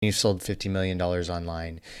You've sold $50 million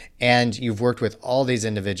online, and you've worked with all these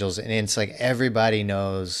individuals, and it's like everybody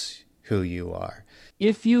knows who you are.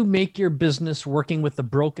 If you make your business working with the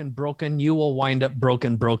broken, you will wind up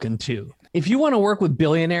broken too. If you want to work with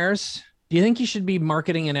billionaires, do you think you should be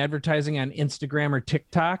marketing and advertising on Instagram or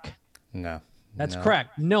TikTok? No, That's no.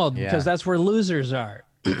 correct. No, because Yeah. that's where losers are.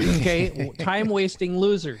 Okay. Time wasting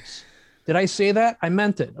losers. Did I say that? I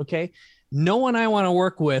meant it. Okay. No one I want to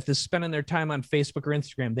work with is spending their time on Facebook or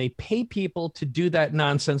Instagram. They pay people to do that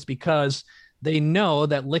nonsense because they know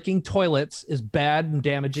that licking toilets is bad and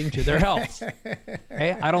damaging to their health.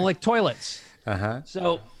 Okay. I don't like toilets. Uh-huh.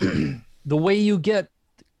 So the way you get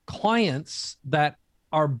clients that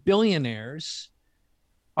are billionaires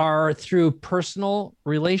are through personal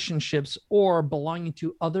relationships or belonging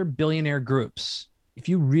to other billionaire groups. If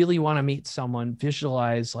you really want to meet someone,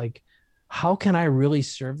 visualize like, how can I really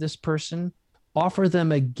serve this person? Offer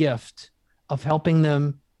them a gift of helping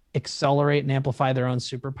them accelerate and amplify their own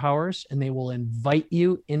superpowers, and they will invite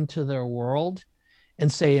you into their world and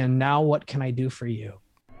say, and now what can I do for you?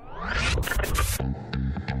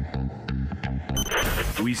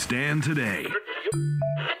 We stand today.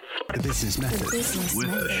 The Business Method with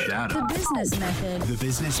The Shadow. The Business Method. The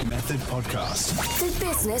Business Method Podcast. The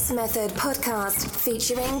Business Method Podcast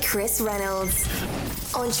featuring Chris Reynolds.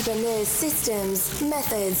 Entrepreneurs' systems,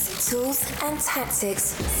 methods, tools, and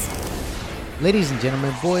tactics. Ladies and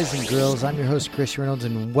gentlemen, boys and girls, I'm your host, Chris Reynolds,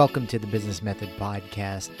 and welcome to the Business Method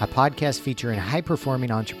Podcast, a podcast featuring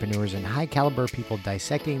high-performing entrepreneurs and high-caliber people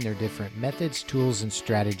dissecting their different methods, tools, and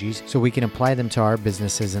strategies so we can apply them to our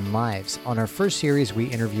businesses and lives. On our first series, we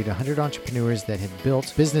interviewed 100 entrepreneurs that had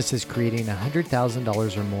built businesses creating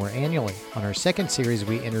 $100,000 or more annually. On our second series,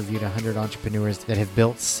 we interviewed 100 entrepreneurs that have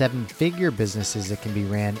built seven-figure businesses that can be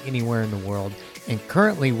ran anywhere in the world. And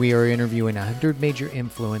currently, we are interviewing 100 major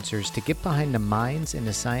influencers to get behind the minds and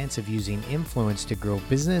the science of using influence to grow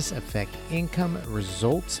business, affect income,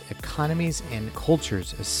 results, economies, and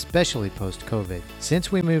cultures, especially post-COVID.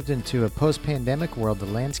 Since we moved into a post-pandemic world, the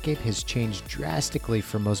landscape has changed drastically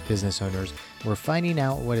for most business owners. We're finding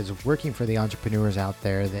out what is working for the entrepreneurs out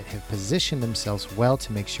there that have positioned themselves well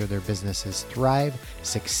to make sure their businesses thrive,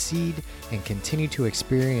 succeed, and continue to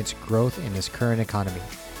experience growth in this current economy.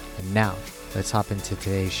 And now, let's hop into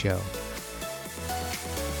today's show.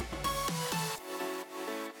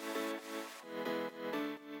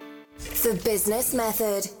 The Business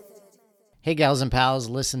Method. Hey gals and pals,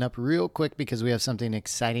 listen up real quick because we have something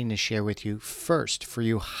exciting to share with you. First, for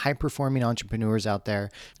you high-performing entrepreneurs out there,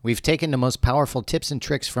 we've taken the most powerful tips and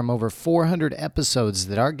tricks from over 400 episodes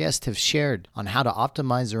that our guests have shared on how to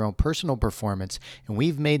optimize their own personal performance, and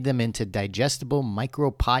we've made them into digestible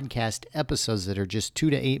micro-podcast episodes that are just 2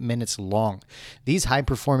 to 8 minutes long. These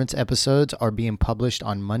high-performance episodes are being published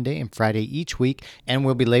on Monday and Friday each week and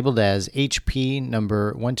will be labeled as HP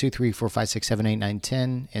number 1, 2, 3, 4, 5, 6, 7, 8, 9,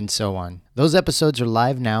 10, and so on. Those episodes are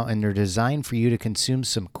live now, and they're designed for you to consume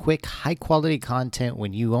some quick, high-quality content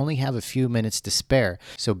when you only have a few minutes to spare.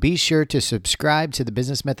 So be sure to subscribe to the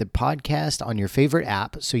Business Method Podcast on your favorite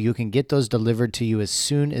app so you can get those delivered to you as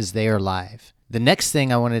soon as they are live. The next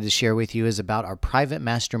thing I wanted to share with you is about our private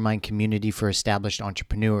mastermind community for established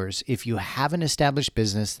entrepreneurs. If you have an established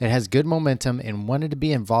business that has good momentum and wanted to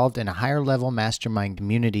be involved in a higher level mastermind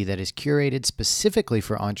community that is curated specifically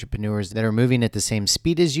for entrepreneurs that are moving at the same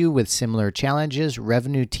speed as you with similar challenges,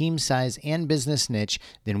 revenue, team size, and business niche,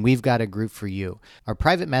 then we've got a group for you. Our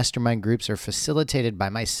private mastermind groups are facilitated by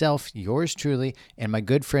myself, yours truly, and my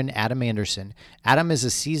good friend Adam Anderson. Adam is a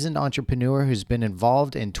seasoned entrepreneur who's been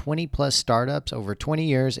involved in 20 plus startups over 20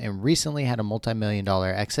 years and recently had a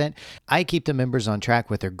multi-million-dollar exit. I keep the members on track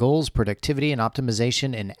with their goals, productivity, and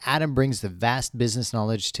optimization, and Adam brings the vast business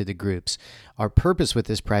knowledge to the groups. Our purpose with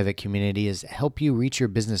this private community is to help you reach your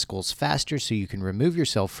business goals faster so you can remove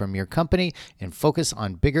yourself from your company and focus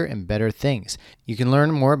on bigger and better things. You can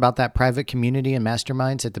learn more about that private community and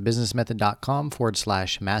masterminds at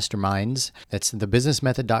thebusinessmethod.com/masterminds. That's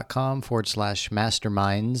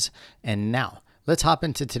thebusinessmethod.com/masterminds. And now, let's hop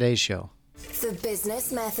into today's show. The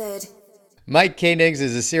Business Method. Mike Koenigs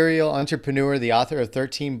is a serial entrepreneur, the author of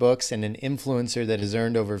 13 books, and an influencer that has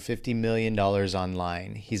earned over $50 million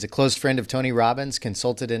online. He's a close friend of Tony Robbins,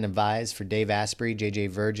 consulted and advised for Dave Asprey, JJ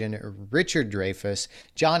Virgin, Richard Dreyfuss,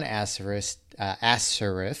 John Assaraf,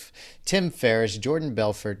 Tim Ferriss, Jordan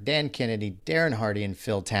Belfort, Dan Kennedy, Darren Hardy, and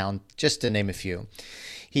Phil Town, just to name a few.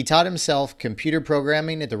 He taught himself computer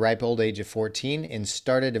programming at the ripe old age of 14 and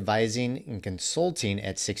started advising and consulting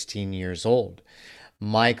at 16 years old.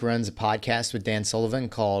 Mike runs a podcast with Dan Sullivan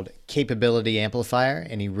called Capability Amplifier,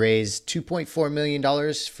 and he raised $2.4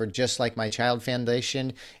 million for Just Like My Child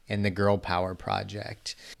Foundation and the Girl Power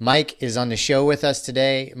Project. Mike is on the show with us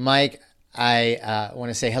today. Mike, I want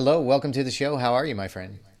to say hello. Welcome to the show. How are you, my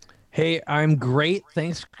friend? Hey, I'm great.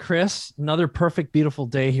 Thanks, Chris. Another perfect, beautiful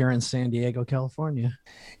day here in San Diego, California.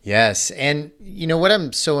 Yes. And you know what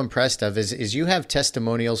I'm so impressed of is you have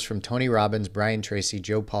testimonials from Tony Robbins, Brian Tracy,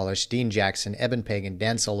 Joe Polish, Dean Jackson, Eben Pagan,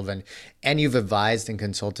 Dan Sullivan, and you've advised and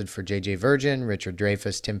consulted for JJ Virgin, Richard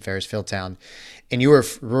Dreyfuss, Tim Ferriss, Phil Town. And you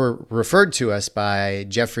were referred to us by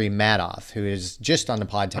Jeffrey Madoff, who is just on the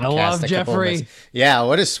podcast. I love Jeffrey. Yeah,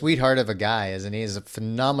 what a sweetheart of a guy, isn't he? He's a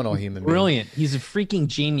phenomenal human being. Brilliant. He's a freaking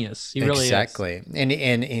genius. He really is. Exactly.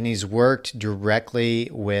 And he's worked directly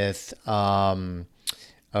with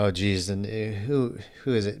oh geez, and who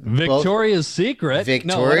is it? Victoria's Secret.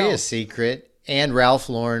 Victoria's Secret and Ralph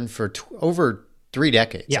Lauren for over 3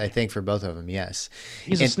 decades, Yeah. I think, for both of them. Yes,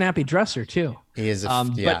 He's a snappy dresser too. he is.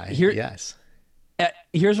 Yes.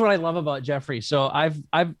 Here's what I love about Jeffrey. So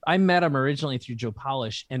I met him originally through Joe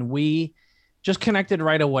Polish, and we just connected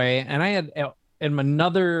right away. And I had in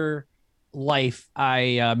another life,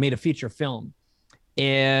 I made a feature film,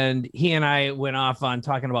 and he and I went off on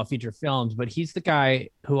talking about feature films. But he's the guy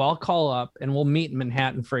who I'll call up, and we'll meet in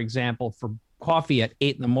Manhattan, for example, for coffee at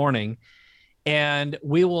 8 a.m. And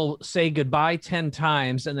we will say goodbye 10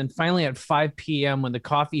 times. And then finally at 5 p.m., when the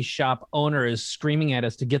coffee shop owner is screaming at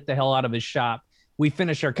us to get the hell out of his shop, we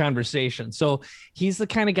finish our conversation. So he's the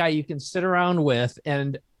kind of guy you can sit around with,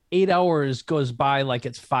 and 8 hours goes by like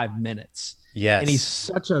it's 5 minutes. Yes. And he's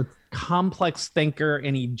such a complex thinker,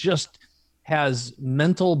 and he just has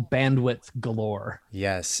mental bandwidth galore.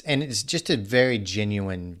 Yes. And it's just a very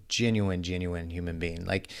genuine human being.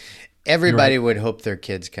 Like, everybody would hope their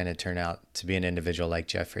kids kind of turn out to be an individual like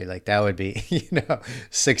Jeffrey. Like, that would be,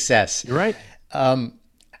 success. You're right.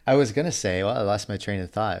 I was going to say, well, I lost my train of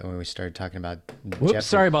thought when we started talking about Jeffrey.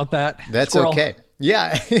 Sorry about that. That's Squirrel. okay.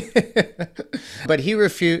 Yeah. But he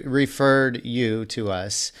referred you to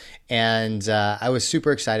us. And I was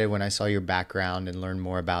super excited when I saw your background and learned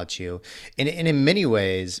more about you. And in many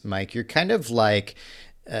ways, Mike, you're kind of like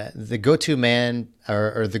the go-to man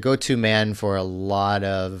or the go-to man for a lot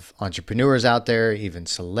of entrepreneurs out there, even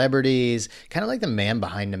celebrities, kind of like the man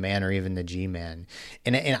behind the man or even the G-man.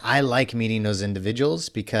 And I like meeting those individuals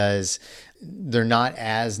because they're not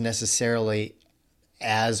as necessarily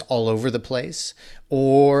as all over the place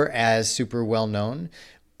or as super well known,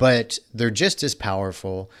 but they're just as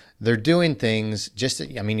powerful. They're doing things you've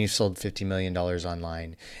sold $50 million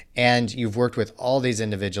online, and you've worked with all these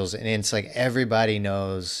individuals, and it's like everybody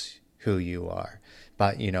knows who you are.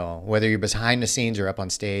 But, whether you're behind the scenes or up on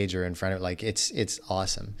stage or in front of, like, it's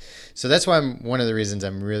awesome. So that's why one of the reasons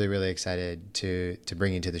I'm really, really excited to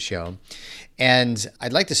bring you to the show. And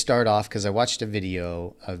I'd like to start off because I watched a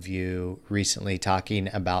video of you recently talking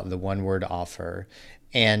about the one-word offer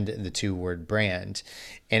and the 2-word brand.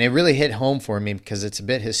 And it really hit home for me because it's a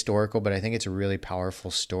bit historical, but I think it's a really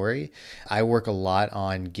powerful story. I work a lot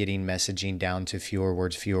on getting messaging down to fewer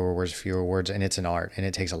words, and it's an art, and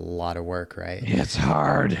it takes a lot of work, right? It's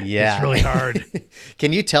hard. Yeah. It's really hard.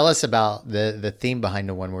 Can you tell us about the theme behind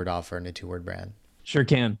the 1-word offer and the 2-word brand? Sure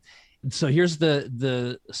can. So here's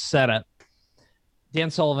the setup.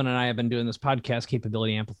 Dan Sullivan and I have been doing this podcast,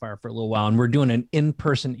 Capability Amplifier, for a little while, and we're doing an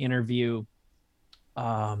in-person interview.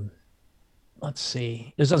 Let's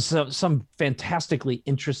see. There's some fantastically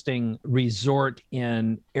interesting resort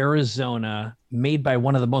in Arizona made by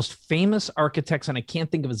one of the most famous architects, and I can't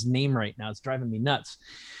think of his name right now. It's driving me nuts.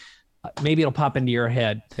 Maybe it'll pop into your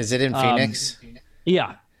head. Is it in Phoenix? Yeah.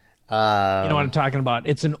 You know what I'm talking about.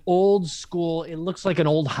 It's an old school. It looks like an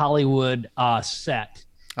old Hollywood set.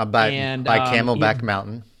 By Camelback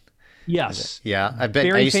Mountain. Yes. Yeah. I bet.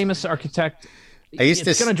 Very famous architect.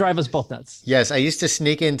 It's going to drive us both nuts. Yes, I used to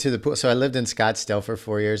sneak into the pool. So I lived in Scottsdale for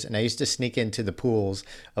 4 years, and I used to sneak into the pools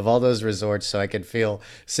of all those resorts so I could feel.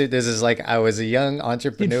 So this is like I was a young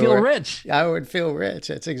entrepreneur. You'd feel rich. I would feel rich.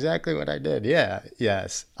 That's exactly what I did. Yeah.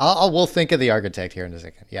 Yes. We'll think of the architect here in a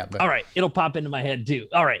second. Yeah. But. All right. It'll pop into my head too.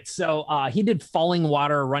 All right. So he did falling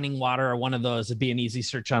water, running water, or one of those. It'd be an easy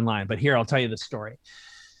search online. But here, I'll tell you the story.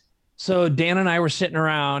 So Dan and I were sitting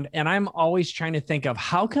around, and I'm always trying to think of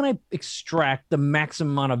how can I extract the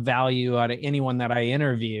maximum amount of value out of anyone that I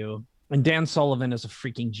interview. And Dan Sullivan is a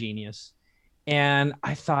freaking genius. And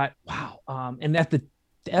I thought, wow. And at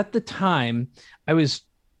the time, I was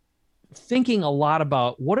thinking a lot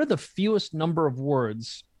about what are the fewest number of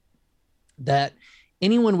words that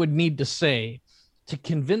anyone would need to say to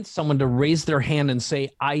convince someone to raise their hand and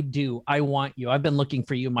say, I do, I want you. I've been looking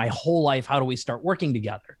for you my whole life. How do we start working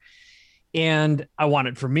together? And I want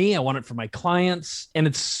it for me. I want it for my clients. And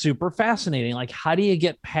it's super fascinating. Like, how do you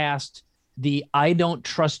get past the I don't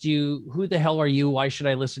trust you? Who the hell are you? Why should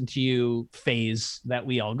I listen to you phase that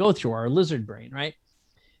we all go through, our lizard brain, right?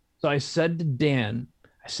 So I said to Dan,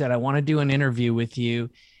 I said, I want to do an interview with you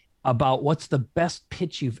about what's the best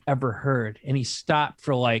pitch you've ever heard. And he stopped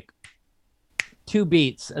for like 2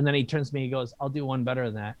 beats. And then he turns to me, he goes, I'll do one better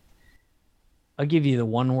than that. I'll give you the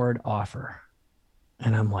one word offer.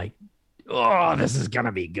 And I'm like, oh, this is going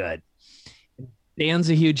to be good. Dan's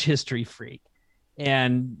a huge history freak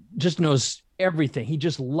and just knows everything. He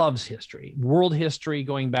just loves history, world history,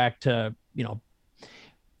 going back to,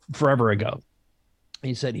 forever ago.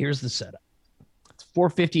 He said, here's the setup. It's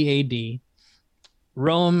 450 AD.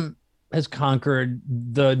 Rome has conquered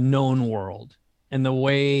the known world. And the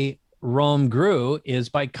way Rome grew is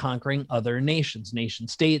by conquering other nations, nation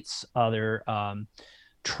states, other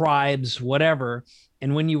tribes, whatever.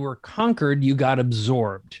 And when you were conquered, you got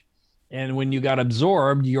absorbed. And when you got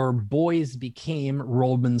absorbed, your boys became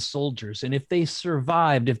Roman soldiers. And if they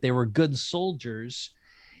survived, if they were good soldiers,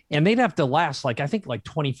 and they'd have to last like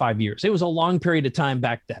 25 years. It was a long period of time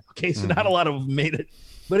back then. Okay, so not a lot of them made it.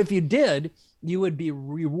 But if you did, you would be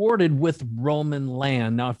rewarded with Roman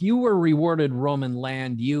land. Now, if you were rewarded Roman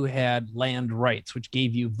land, you had land rights, which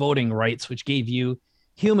gave you voting rights, which gave you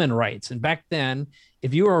human rights. And back then,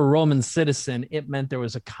 if you were a Roman citizen, it meant there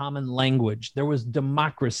was a common language, there was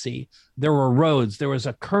democracy, there were roads, there was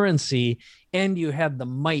a currency, and you had the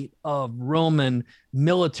might of Roman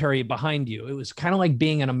military behind you. It was kind of like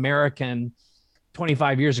being an American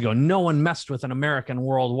 25 years ago. No one messed with an American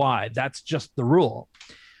worldwide. That's just the rule.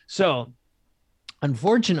 So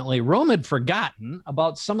unfortunately, Rome had forgotten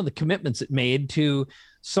about some of the commitments it made to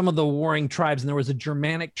some of the warring tribes. And there was a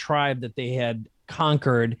Germanic tribe that they had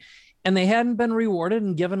conquered, and they hadn't been rewarded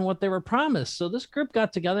and given what they were promised. So this group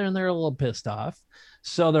got together and they're a little pissed off.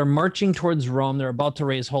 So they're marching towards Rome. They're about to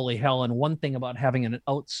raise holy hell. And one thing about having an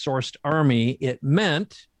outsourced army, it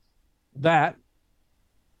meant that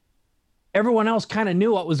everyone else kind of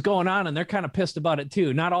knew what was going on, and they're kind of pissed about it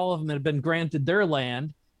too. Not all of them had been granted their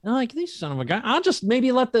land. And like, these son of a gun, I'll just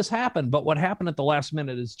maybe let this happen. But what happened at the last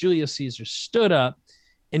minute is Julius Caesar stood up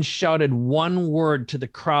and shouted one word to the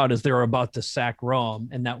crowd as they were about to sack Rome.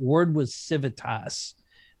 And that word was civitas,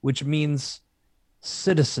 which means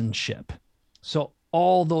citizenship. So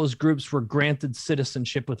all those groups were granted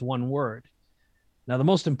citizenship with one word. Now, the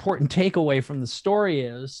most important takeaway from the story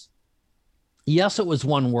is, yes, it was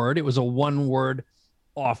one word. It was a one-word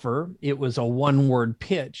offer. It was a one-word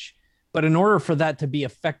pitch. But in order for that to be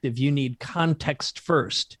effective, you need context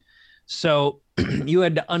first. So you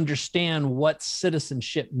had to understand what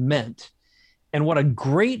citizenship meant. And what a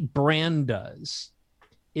great brand does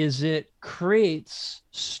is it creates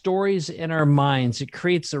stories in our minds. It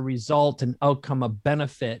creates a result, an outcome, a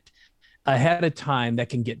benefit ahead of time that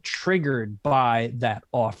can get triggered by that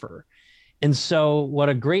offer. And so what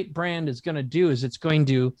a great brand is going to do is it's going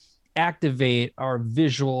to activate our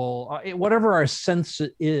visual, whatever our sense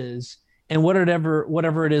is, and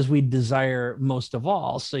whatever it is we desire most of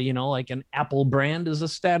all. So, like an Apple brand is a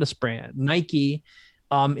status brand. Nike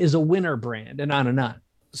is a winner brand, and on and on.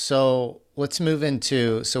 So let's move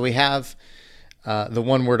into, so we have the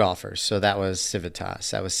one word offers. So that was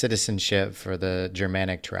civitas. That was citizenship for the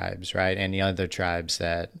Germanic tribes, right? And the other tribes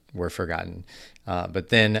that were forgotten, but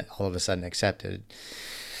then all of a sudden accepted.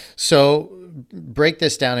 So break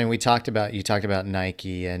this down. And you talked about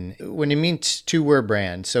Nike, and when you mean two-word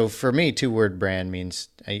brand. So for me, two-word brand means,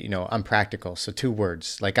 I'm practical. So 2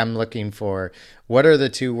 words, like I'm looking for, what are the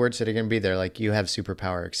 2 words that are going to be there? Like you have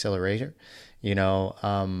superpower accelerator,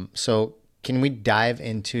 so can we dive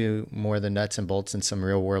into more of the nuts and bolts and some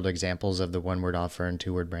real world examples of the one word offer and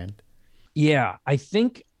 2-word brand? Yeah, I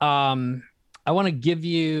think I want to give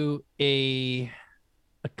you a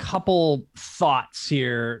couple thoughts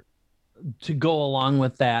here to go along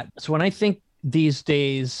with that. So when I think these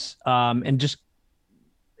days, and just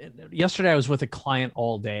yesterday I was with a client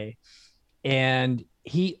all day, and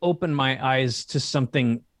he opened my eyes to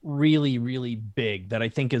something really, really big that I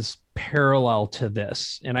think is parallel to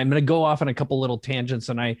this. And I'm going to go off on a couple little tangents,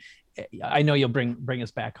 and I know you'll bring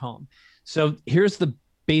us back home. So here's the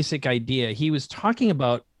basic idea. He was talking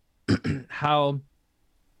about how,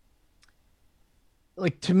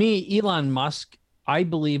 like, to me, Elon Musk, I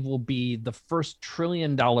believe, will be the first $1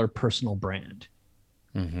 trillion personal brand.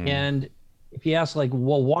 Mm-hmm. And if you ask, like,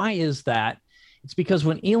 well, why is that? It's because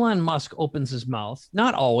when Elon Musk opens his mouth,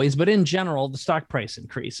 not always, but in general, the stock price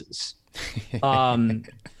increases.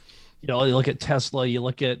 You look at Tesla, you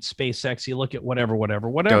look at SpaceX, you look at whatever.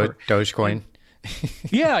 Dogecoin.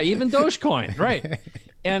 Yeah, even Dogecoin, right?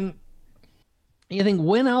 And you think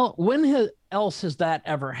when else has that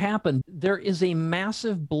ever happened? There is a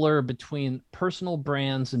massive blur between personal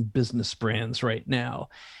brands and business brands right now.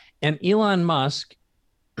 And Elon Musk,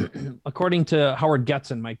 according to Howard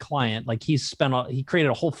Getson, my client, like he created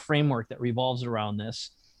a whole framework that revolves around this.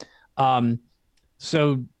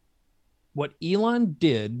 So what Elon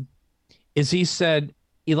did is he said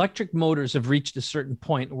electric motors have reached a certain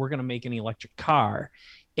point and we're going to make an electric car.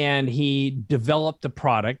 And he developed a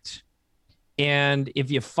product. And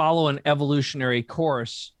if you follow an evolutionary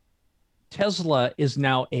course, Tesla is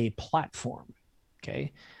now a platform.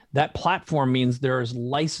 Okay. That platform means there is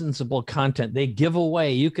licensable content. They give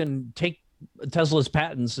away, you can take Tesla's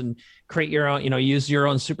patents and create your own, use your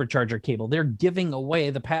own supercharger cable. They're giving away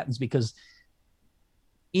the patents because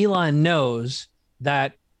Elon knows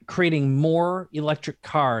that creating more electric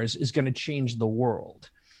cars is going to change the world.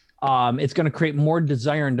 It's going to create more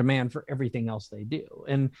desire and demand for everything else they do.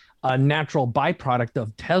 And a natural byproduct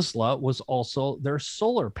of Tesla was also their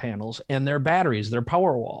solar panels and their batteries, their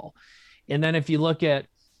power wall. And then if you look at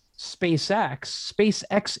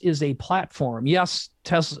SpaceX is a platform. Yes,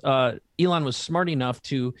 Elon was smart enough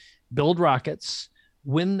to build rockets,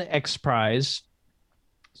 win the X Prize,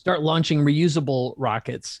 start launching reusable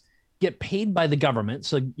rockets, get paid by the government.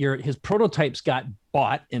 So his prototypes got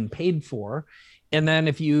bought and paid for. And then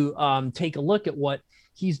if you take a look at what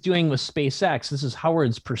he's doing with SpaceX, this is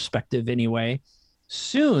Howard's perspective anyway.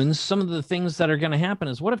 Soon, some of the things that are going to happen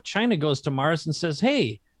is what if China goes to Mars and says,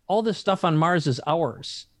 hey, all this stuff on Mars is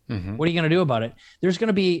ours. Mm-hmm. What are you going to do about it? There's going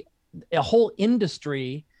to be a whole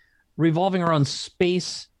industry revolving around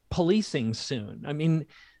space policing soon. I mean,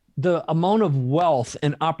 the amount of wealth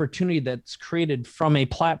and opportunity that's created from a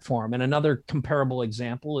platform. And another comparable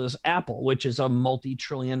example is Apple, which is a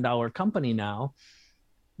multi-trillion-dollar company now.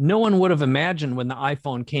 No one would have imagined when the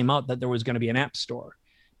iPhone came out that there was going to be an app store.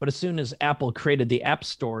 But as soon as Apple created the App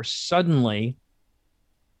Store, suddenly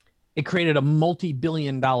it created a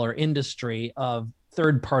multi-billion-dollar industry of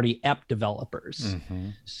third-party app developers. Mm-hmm.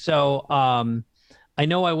 So I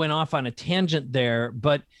know I went off on a tangent there,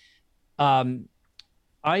 but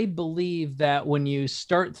I believe that when you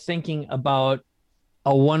start thinking about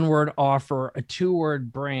a one-word offer, a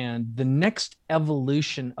two-word brand, the next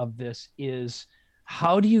evolution of this is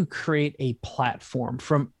how do you create a platform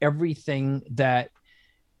from everything that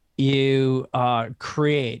you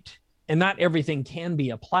create? And not everything can be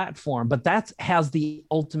a platform, but that has the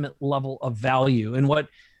ultimate level of value. And what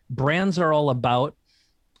brands are all about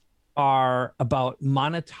are about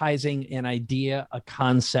monetizing an idea, a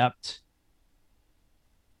concept,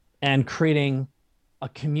 and creating a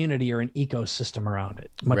community or an ecosystem around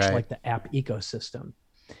it, much like the app ecosystem.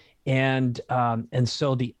 And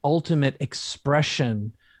so the ultimate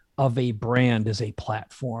expression of a brand is a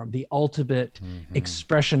platform. The ultimate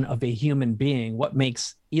expression of a human being, what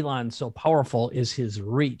makes Elon so powerful is his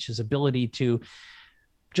reach, his ability to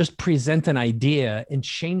just present an idea and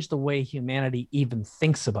change the way humanity even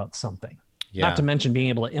thinks about something, not to mention being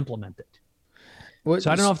able to implement it.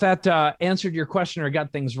 So I don't know if that answered your question or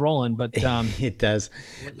got things rolling, but it does.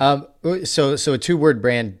 So a two-word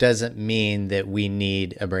brand doesn't mean that we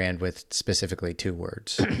need a brand with specifically two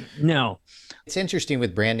words. No. It's interesting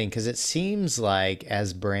with branding because it seems like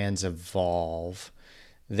as brands evolve,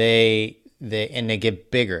 they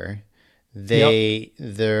get bigger. Their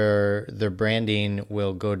branding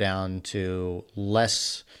will go down to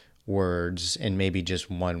less words and maybe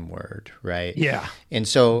just one word, right? Yeah. And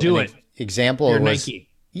so example You're was Nike.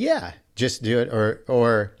 Just do it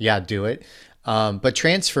or do it. But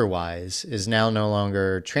TransferWise is now no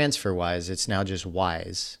longer TransferWise. It's now just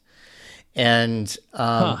Wise. And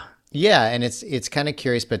and it's kind of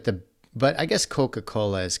curious, but I guess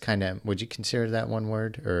Coca-Cola is kind of, would you consider that one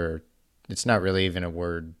word, or it's not really even a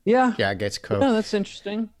word? Yeah. Yeah, I guess Coke. No, that's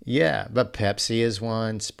interesting. Yeah, but Pepsi is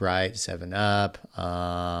one, Sprite, 7-Up.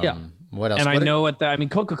 What else? And I know what that, I mean,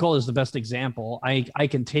 Coca-Cola is the best example. I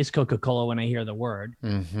can taste Coca-Cola when I hear the word,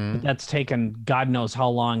 but that's taken God knows how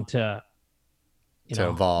long to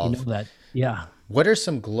evolve. You know that, yeah. What are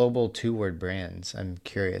some global two-word brands? I'm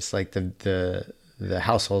curious, like the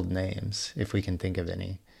household names, if we can think of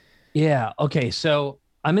any. Yeah. Okay. So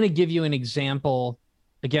I'm going to give you an example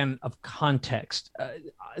again of context.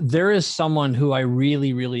 There is someone who I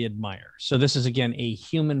really, really admire. So this is again a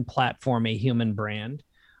human platform, a human brand.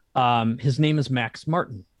 His name is Max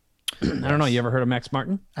Martin. I don't know. You ever heard of Max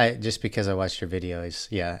Martin? I just because I watched your videos.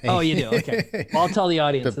 Yeah. Oh, you do? Okay. Well, I'll tell the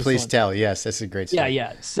audience. But please tell. Yes, that's a great story.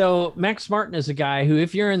 Yeah. So Max Martin is a guy who,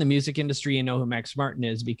 if you're in the music industry, you know who Max Martin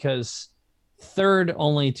is, because third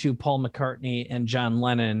only to Paul McCartney and John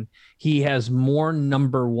Lennon, he has more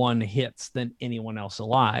number one hits than anyone else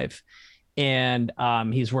alive. And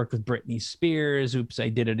he's worked with Britney Spears, Oops, I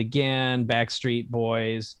Did It Again, Backstreet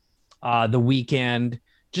Boys, The Weeknd,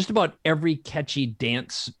 just about every catchy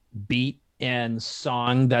dance beat and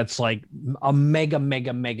song that's like a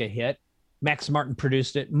mega hit. Max Martin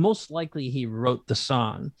produced it. Most likely he wrote the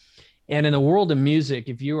song. And in the world of music,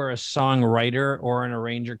 if you are a songwriter or an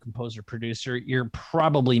arranger, composer, producer, you're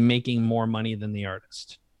probably making more money than the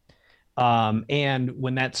artist. And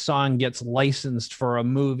when that song gets licensed for a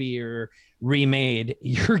movie or remade,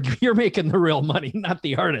 you're making the real money, not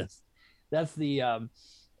the artist. That's the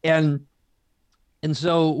and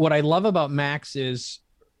so what I love about Max is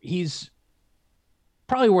he's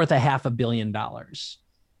probably worth $500 million,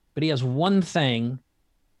 but he has one thing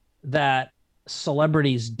that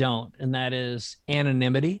celebrities don't, and that is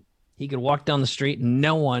anonymity. He could walk down the street and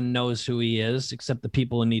no one knows who he is except the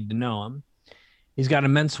people who need to know him. He's got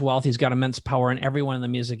immense wealth. He's got immense power, and everyone in the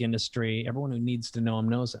music industry, everyone who needs to know him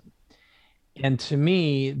knows him. And to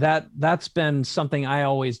me, that's been something I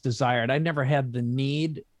always desired. I never had the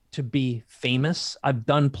need to be famous. I've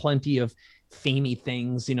done plenty of famey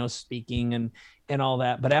things, speaking and all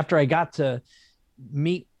that. But after I got to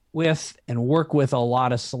meet with and work with a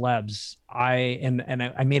lot of celebs,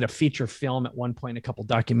 I made a feature film at one point, a couple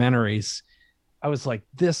documentaries. I was like,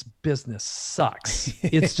 this business sucks.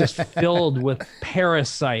 It's just filled with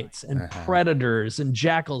parasites and predators and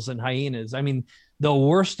jackals and hyenas. I mean, the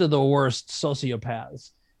worst of the worst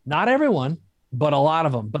sociopaths. Not everyone, but a lot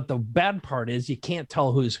of them. But the bad part is you can't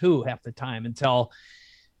tell who's who half the time until,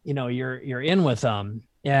 you're in with them.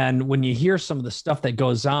 And when you hear some of the stuff that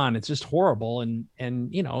goes on, it's just horrible. And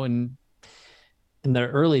in the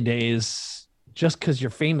early days, just because you're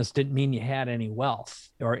famous didn't mean you had any wealth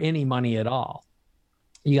or any money at all.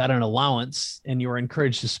 You got an allowance and you were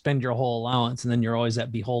encouraged to spend your whole allowance, and then you're always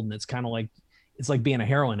at beholden. It's kind of like, it's like being a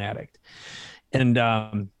heroin addict. And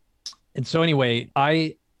so anyway,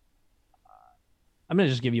 I'm going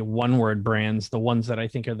to just give you one word brands, the ones that I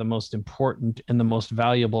think are the most important and the most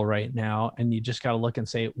valuable right now. And you just got to look and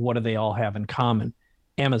say, what do they all have in common?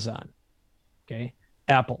 Amazon, okay,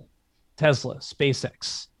 Apple, Tesla,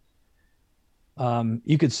 SpaceX.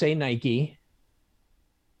 You could say Nike,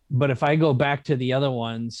 but if I go back to the other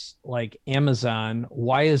ones like Amazon,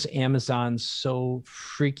 why is Amazon so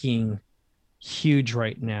freaking huge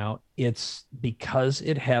right now? It's because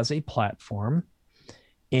it has a platform,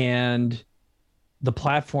 and the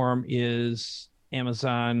platform is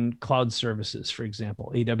Amazon Cloud Services, for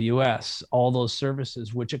example, AWS, all those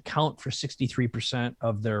services, which account for 63%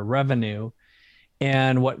 of their revenue.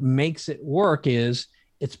 And what makes it work is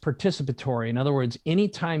it's participatory. In other words,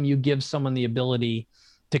 anytime you give someone the ability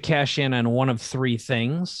to cash in on one of three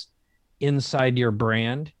things inside your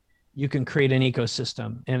brand, you can create an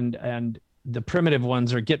ecosystem. And the primitive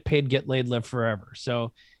ones are get paid, get laid, live forever.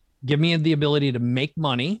 So give me the ability to make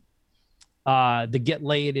money. The get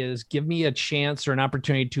laid is give me a chance or an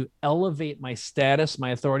opportunity to elevate my status,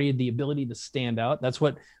 my authority, the ability to stand out. That's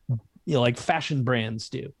what like fashion brands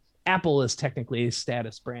do. Apple is technically a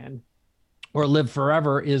status brand, or live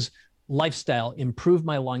forever is lifestyle, improve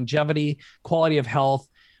my longevity, quality of health,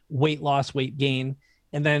 weight loss, weight gain.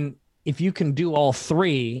 And then if you can do all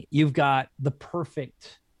three, you've got the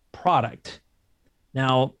perfect product.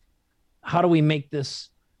 Now, how do we make this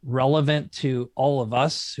relevant to all of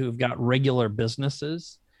us who've got regular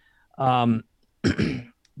businesses? The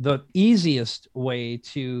easiest way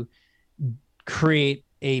to create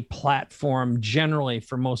a platform generally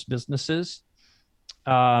for most businesses,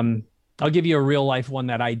 I'll give you a real life one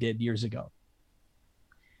that I did years ago.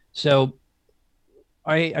 So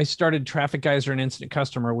I started Traffic Geyser and Instant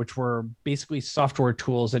Customer, which were basically software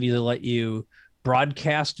tools that either let you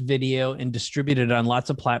broadcast video and distribute it on lots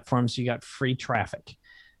of platforms. So you got free traffic.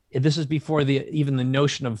 This is before even the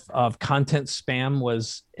notion of content spam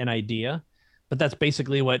was an idea, but that's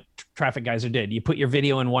basically what Traffic Geyser did. You put your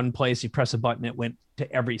video in one place, you press a button, it went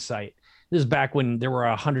to every site. This is back when there were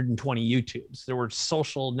 120 YouTubes. There were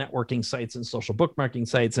social networking sites and social bookmarking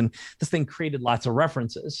sites, and this thing created lots of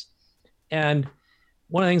references. And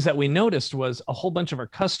one of the things that we noticed was a whole bunch of our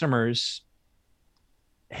customers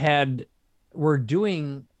were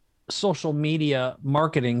doing social media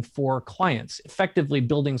marketing for clients, effectively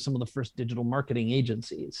building some of the first digital marketing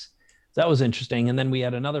agencies. That was interesting. And then we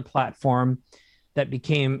had another platform that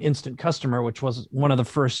became Instant Customer, which was one of the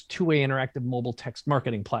first two-way interactive mobile text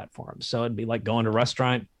marketing platforms. So it'd be like going to a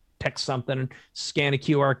restaurant, text something, scan a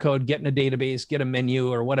QR code, get in a database, get a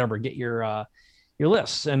menu or whatever, get your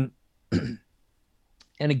lists. And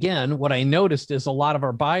again, what I noticed is a lot of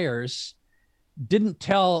our buyers didn't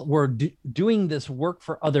tell we're doing this work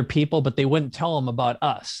for other people, but they wouldn't tell them about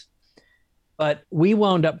us. But we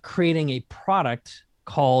wound up creating a product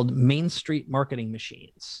called Main Street Marketing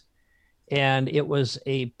Machines. And it was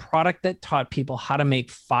a product that taught people how to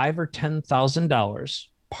make $5,000 or $10,000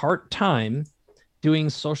 part-time doing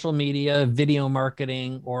social media, video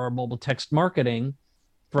marketing, or mobile text marketing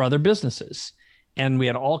for other businesses. And we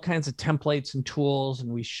had all kinds of templates and tools, and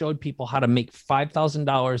we showed people how to make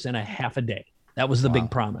 $5,000 in a half a day. That was the big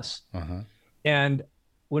promise. And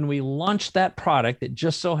when we launched that product, it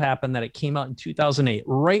just so happened that it came out in 2008,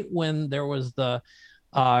 right when there was the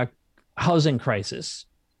housing crisis.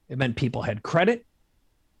 It meant people had credit,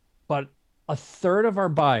 but a third of our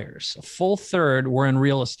buyers, a full third, were in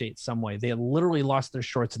real estate some way. They had literally lost their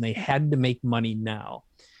shorts and they had to make money now.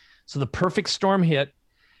 So the perfect storm hit.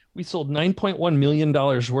 We sold $9.1 million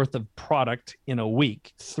worth of product in a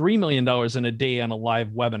week, $3 million in a day on a live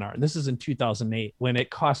webinar. And this is in 2008 when it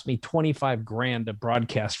cost me $25,000 to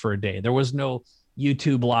broadcast for a day. There was no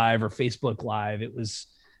YouTube Live or Facebook Live. It was,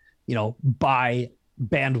 buy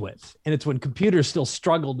bandwidth. And it's when computers still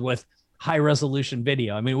struggled with high resolution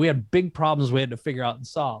video. I mean, we had big problems we had to figure out and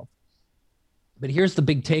solve. But here's the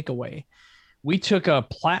big takeaway. We took a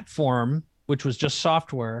platform, which was just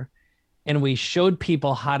software, and we showed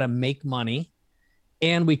people how to make money.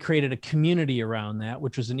 And we created a community around that,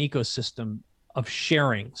 which was an ecosystem of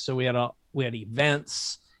sharing. So we had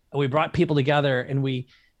events, and we brought people together, and we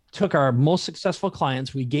took our most successful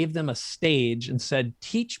clients, we gave them a stage and said,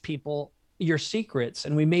 teach people your secrets.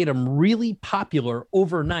 And we made them really popular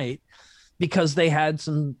overnight because they had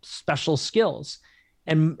some special skills.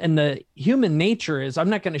 And the human nature is, I'm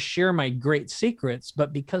not going to share my great secrets,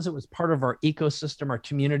 but because it was part of our ecosystem, our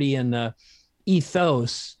community, and the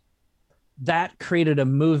ethos, that created a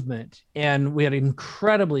movement. And we had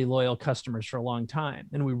incredibly loyal customers for a long time.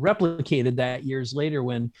 And we replicated that years later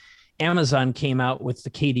when Amazon came out with the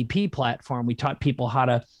KDP platform. We taught people how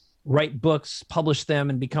to write books, publish them,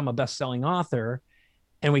 and become a best-selling author.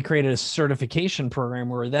 And we created a certification program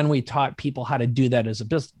where then we taught people how to do that as a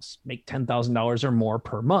business, make $10,000 or more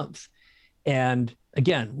per month. And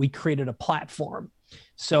again, we created a platform.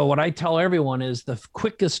 So what I tell everyone is the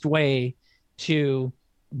quickest way to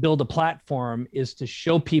build a platform is to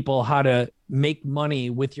show people how to make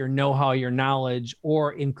money with your know-how, your knowledge,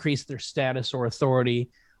 or increase their status or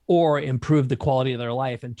authority, or improve the quality of their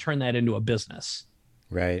life and turn that into a business.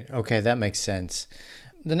 Right. Okay, that makes sense.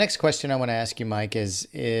 The next question I want to ask you, Mike,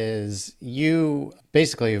 is you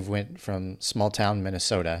basically have went from small town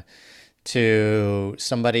Minnesota to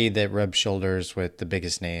somebody that rubs shoulders with the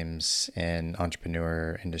biggest names in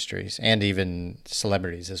entrepreneur industries and even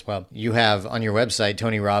celebrities as well. You have on your website,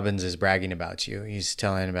 Tony Robbins is bragging about you. He's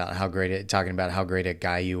talking about how great a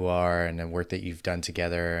guy you are and the work that you've done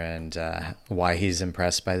together and why he's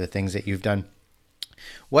impressed by the things that you've done.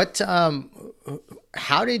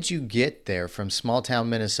 How did you get there from small town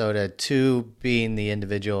Minnesota to being the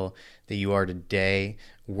individual that you are today,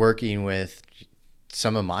 working with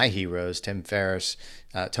some of my heroes, Tim Ferriss,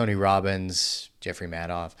 Tony Robbins, Jeffrey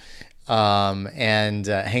Madoff, and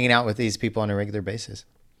hanging out with these people on a regular basis?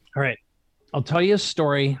 All right. I'll tell you a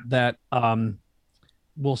story that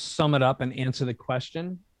will sum it up and answer the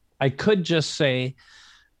question. I could just say,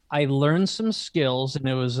 I learned some skills, and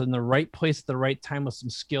it was in the right place at the right time with some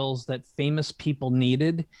skills that famous people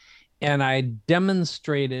needed. And I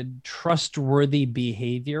demonstrated trustworthy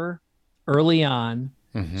behavior early on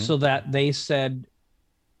so that they said,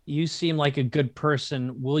 you seem like a good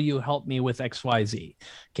person. Will you help me with XYZ?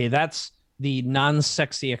 Okay, that's the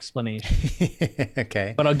non-sexy explanation.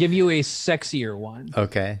 Okay. But I'll give you a sexier one.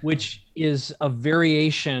 Okay. Which is a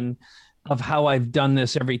variation of how I've done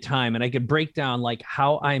this every time. And I could break down like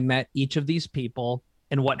how I met each of these people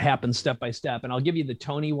and what happened step by step. And I'll give you the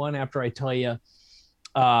Tony one after I tell you,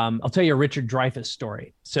 I'll tell you a Richard Dreyfuss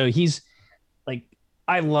story. So he's like,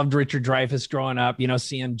 I loved Richard Dreyfuss growing up,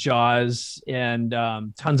 seeing Jaws and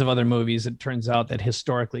tons of other movies. It turns out that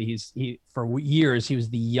historically for years, he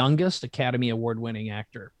was the youngest Academy Award winning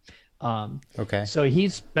actor. Okay. So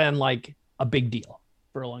he's been like a big deal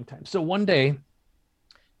for a long time. So one day,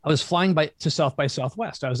 I was flying to South by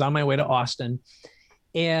Southwest. I was on my way to Austin,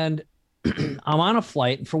 and I'm on a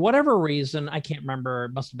flight. And for whatever reason, I can't remember,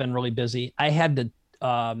 it must have been really busy. I had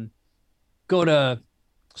to go to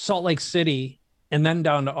Salt Lake City and then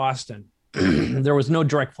down to Austin. There was no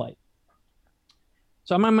direct flight.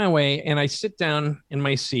 So I'm on my way and I sit down in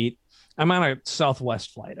my seat. I'm on a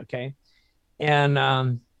Southwest flight. Okay. And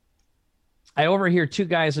I overhear two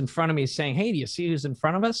guys in front of me saying, "Hey, do you see who's in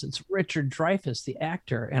front of us? It's Richard Dreyfuss, the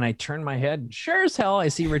actor." And I turn my head, and sure as hell, I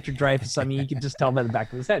see Richard Dreyfuss. I mean, you can just tell by the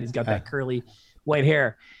back of his head. He's got that curly white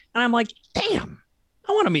hair. And I'm like, damn,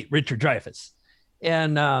 I want to meet Richard Dreyfuss.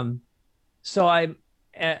 And so I'm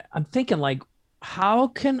thinking, like, how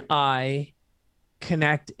can I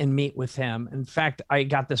connect and meet with him? In fact, I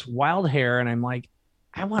got this wild hair, and I'm like,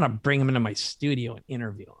 I want to bring him into my studio and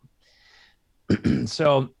interview him.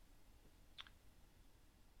 So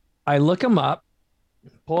I look him up,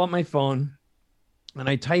 pull up my phone, and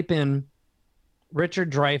I type in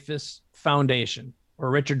Richard Dreyfuss Foundation or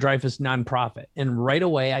Richard Dreyfuss Nonprofit. And right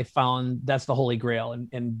away, I found that's the Holy Grail.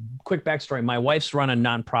 And quick backstory, my wife's run a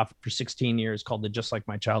nonprofit for 16 years called the Just Like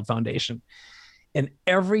My Child Foundation. And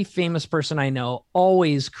every famous person I know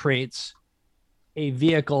always creates a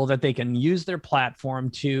vehicle that they can use their platform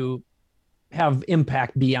to have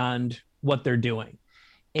impact beyond what they're doing.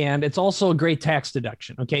 And it's also a great tax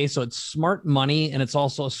deduction. Okay. So it's smart money and it's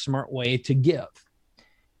also a smart way to give.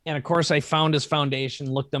 And of course, I found his foundation,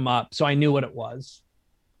 looked him up. So I knew what it was.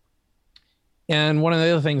 And one of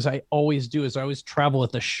the other things I always do is I always travel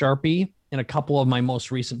with a Sharpie in a couple of my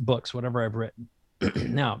most recent books, whatever I've written.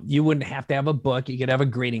 Now, you wouldn't have to have a book. You could have a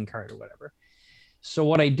greeting card or whatever. So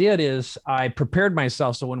what I did is I prepared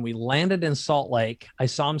myself. So when we landed in Salt Lake, I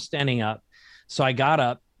saw him standing up. So I got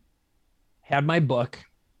up, had my book,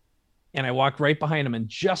 and I walked right behind him. And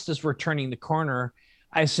just as we're turning the corner,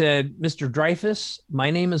 I said, "Mr. Dreyfuss,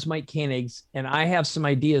 my name is Mike Koenigs, and I have some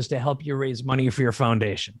ideas to help you raise money for your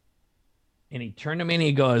foundation." And he turned to me and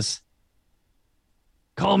he goes,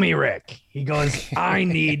 "Call me Rick." He goes, "I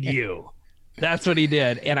need you." That's what he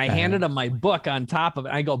did. And I handed him my book on top of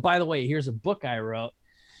it. I go, "By the way, here's a book I wrote."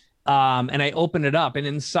 And I opened it up, and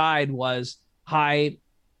inside was, "Hi,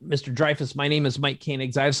 Mr. Dreyfuss, my name is Mike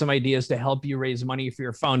Koenigs. I have some ideas to help you raise money for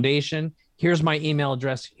your foundation. Here's my email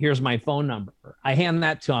address. Here's my phone number." I hand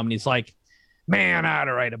that to him, and he's like, "Man, I ought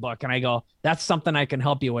to write a book." And I go, "That's something I can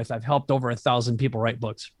help you with. I've helped over 1,000 people write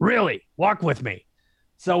books." "Really? Walk with me."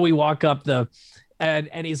 So we walk up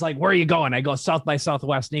and he's like, "Where are you going?" I go, "South by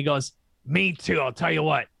Southwest." And he goes, "Me too. I'll tell you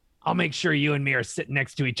what, I'll make sure you and me are sitting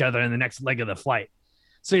next to each other in the next leg of the flight."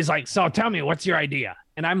 So he's like, "So tell me, what's your idea?"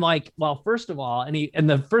 And I'm like, "Well, first of all," and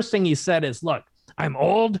the first thing he said is, "Look, I'm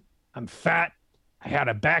old, I'm fat, I had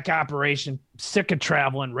a back operation, sick of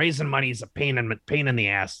traveling, raising money is a pain in the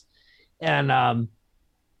ass." And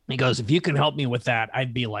he goes, "If you can help me with that,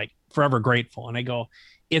 I'd be like forever grateful." And I go,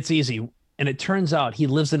 "It's easy." And it turns out he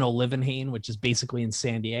lives in Olivenhain, which is basically in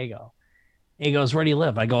San Diego. And he goes, "Where do you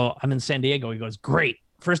live?" I go, "I'm in San Diego." He goes, "Great.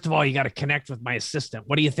 First of all, you got to connect with my assistant.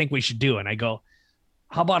 What do you think we should do?" And I go,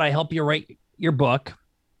 "How about I help you write your book?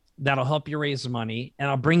 That'll help you raise money. And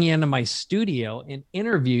I'll bring you into my studio and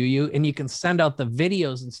interview you. And you can send out the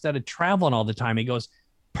videos instead of traveling all the time." He goes,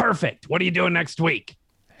 "Perfect. What are you doing next week?"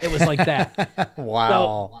 It was like that.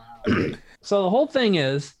 Wow. So the whole thing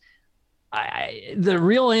is, the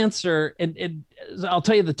real answer, and I'll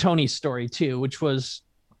tell you the Tony story too, which was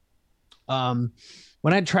when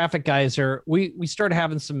I had Traffic Geyser, we started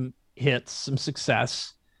having some hits, some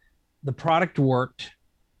success. The product worked.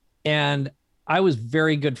 And I was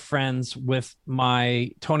very good friends with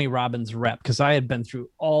my Tony Robbins rep because I had been through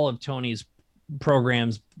all of Tony's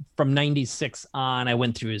programs from 96 on. I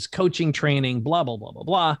went through his coaching training, blah, blah, blah, blah,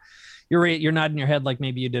 blah. You're nodding your head like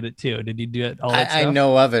maybe you did it too. Did you do it? All that stuff? I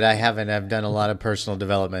know of it. I haven't. I've done a lot of personal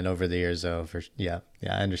development over the years, though. Yeah,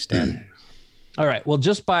 I understand. All right. Well,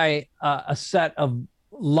 just by a set of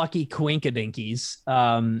lucky coinkadinkies,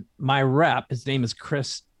 my rep, his name is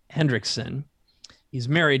Chris Hendrickson. He's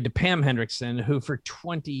married to Pam Hendrickson, who for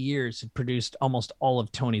 20 years had produced almost all of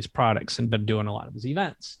Tony's products and been doing a lot of his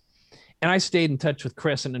events. And I stayed in touch with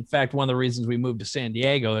Chris. And in fact, one of the reasons we moved to San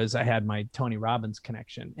Diego is I had my Tony Robbins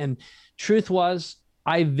connection. And truth was,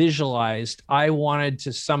 I visualized I wanted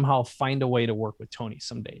to somehow find a way to work with Tony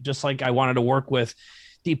someday, just like I wanted to work with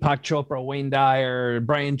Deepak Chopra, Wayne Dyer,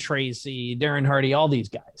 Brian Tracy, Darren Hardy, all these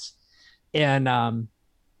guys. And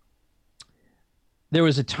there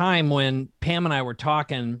was a time when Pam and I were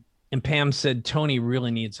talking, and Pam said, "Tony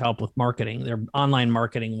really needs help with marketing. Their online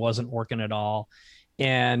marketing wasn't working at all.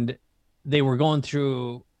 And they were going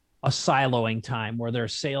through a siloing time where their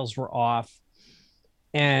sales were off."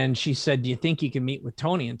 And she said, "Do you think you can meet with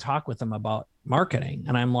Tony and talk with him about marketing?"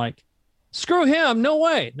 And I'm like, "Screw him. No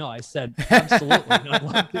way." No, I said, "Absolutely. No, I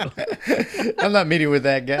want to." I'm not meeting with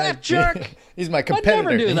that guy. That jerk. He's my competitor. I'd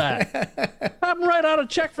never do that. I'm write out a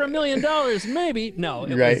check for $1 million, maybe. No,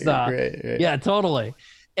 it was, right. yeah, totally.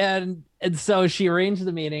 And so she arranged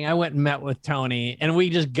the meeting. I went and met with Tony, and we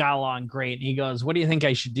just got along great. And he goes, "What do you think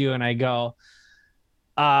I should do?" And I go,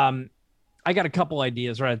 I got a couple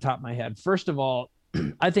ideas right at the top of my head. First of all,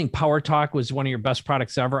 I think Power Talk was one of your best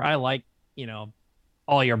products ever. I like,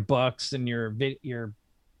 all your books and your,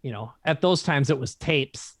 at those times it was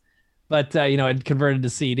tapes, but, it converted to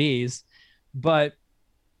CDs. But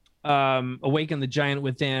Awaken the Giant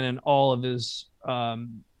Within and all of his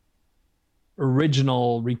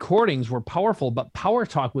original recordings were powerful, but Power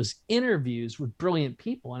Talk was interviews with brilliant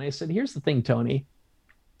people. And I said, here's the thing, Tony.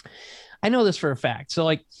 I know this for a fact. So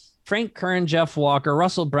like Frank Kern, Jeff Walker,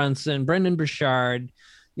 Russell Brunson, Brendan Burchard,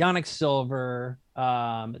 Yannick Silver,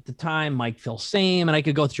 at the time, Mike Filsame, and I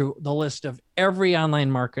could go through the list of every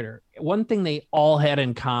online marketer. One thing they all had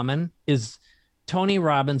in common is Tony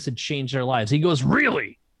Robbins had changed their lives. He goes,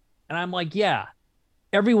 really? And I'm like, yeah,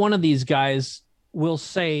 every one of these guys will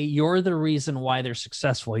say you're the reason why they're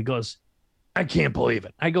successful. He goes, I can't believe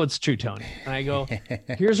it. I go, it's true, Tony. And I go,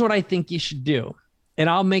 here's what I think you should do. And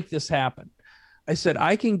I'll make this happen. I said,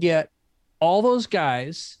 I can get all those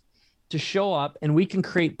guys to show up and we can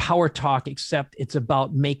create Power Talk, except it's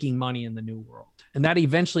about making money in the new world. And that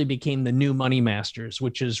eventually became the New Money Masters,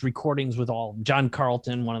 which is recordings with all John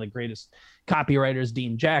Carlton, one of the greatest copywriters,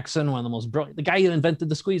 Dean Jackson, one of the most brilliant, the guy who invented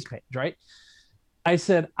the squeeze page, right? I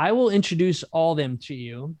said, I will introduce all them to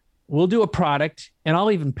you. We'll do a product and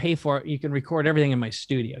I'll even pay for it. You can record everything in my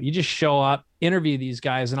studio. You just show up, interview these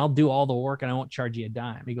guys, and I'll do all the work and I won't charge you a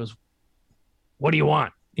dime. He goes, what do you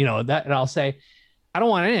want? That, and I'll say, I don't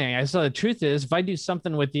want anything. I said, the truth is, if I do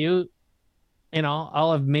something with you,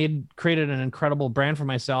 I'll have created an incredible brand for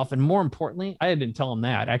myself. And more importantly, I didn't tell him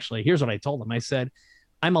that. Actually, here's what I told him. I said,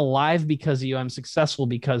 I'm alive because of you. I'm successful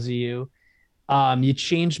because of you. You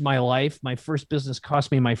changed my life. My first business cost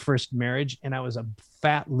me my first marriage, and I was a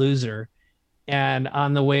fat loser. And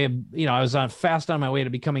on the way, I was fast on my way to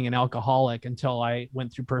becoming an alcoholic until I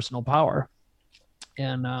went through personal power.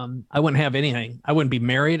 And I wouldn't have anything. I wouldn't be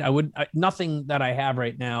married. Nothing that I have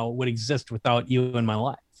right now would exist without you in my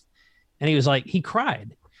life. And he was like, he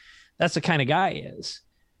cried. That's the kind of guy he is.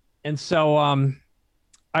 And so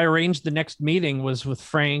I arranged the next meeting was with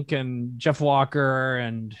Frank and Jeff Walker,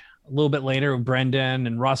 and a little bit later with Brendan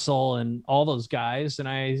and Russell and all those guys. And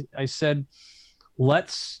I said,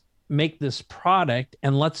 let's make this product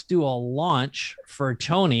and let's do a launch for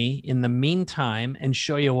Tony in the meantime and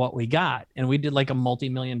show you what we got. And we did like a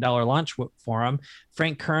multi-million-dollar launch for him.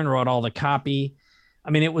 Frank Kern wrote all the copy.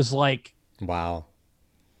 I mean, it was like, wow,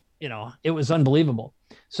 it was unbelievable.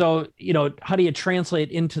 So, how do you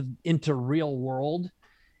translate into real world?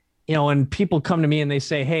 And people come to me and they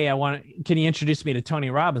say, hey, can you introduce me to Tony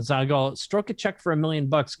Robbins? I'll go, stroke a check for $1 million,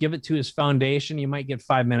 give it to his foundation. You might get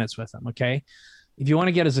 5 minutes with him. Okay. If you want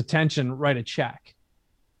to get his attention, write a check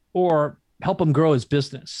or help him grow his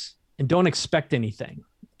business and don't expect anything.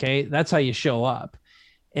 Okay. That's how you show up.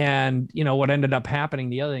 And, what ended up happening,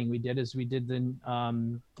 the other thing we did is we did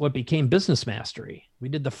what became Business Mastery. We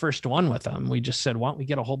did the first one with them. We just said, why don't we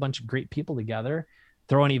get a whole bunch of great people together,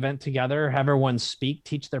 throw an event together, have everyone speak,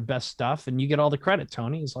 teach their best stuff, and you get all the credit,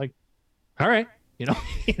 Tony. He's like, all right.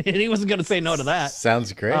 He wasn't going to say no to that.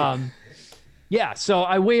 Sounds great. Yeah. So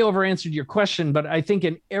I way over answered your question, but I think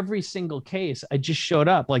in every single case, I just showed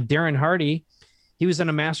up. Like Darren Hardy, he was in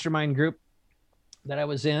a mastermind group that I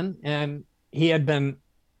was in, and he had been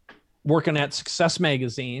working at Success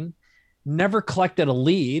Magazine, never collected a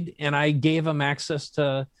lead. And I gave him access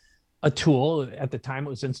to a tool. At the time, it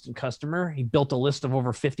was Instant Customer. He built a list of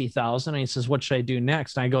over 50,000. And he says, what should I do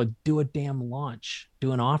next? And I go, do a damn launch,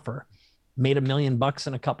 do an offer. Made $1 million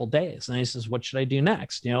in a couple of days. And he says, what should I do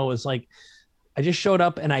next? It was like, I just showed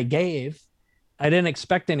up and I gave. I didn't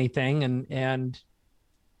expect anything. And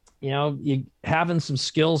you having some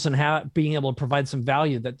skills and being able to provide some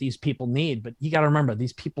value that these people need. But you got to remember,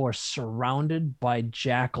 these people are surrounded by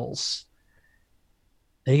jackals.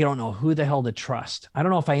 They don't know who the hell to trust. I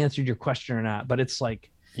don't know if I answered your question or not, but it's like,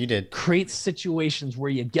 you did. Create situations where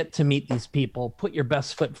you get to meet these people, put your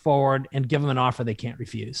best foot forward, and give them an offer they can't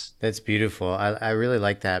refuse. That's beautiful. I really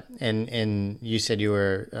like that. And you said you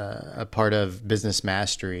were a part of Business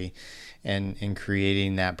Mastery and in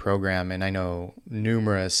creating that program. And I know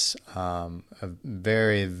numerous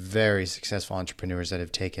very, very successful entrepreneurs that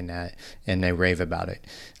have taken that and they rave about it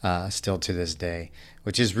still to this day,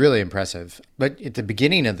 which is really impressive. But at the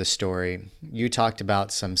beginning of the story, you talked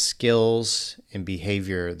about some skills and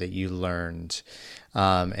behavior that you learned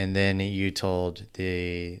And then you told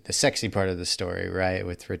the sexy part of the story, right,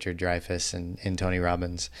 with Richard Dreyfuss and Tony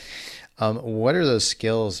Robbins. What are those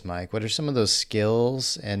skills, Mike? What are some of those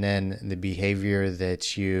skills, and then the behavior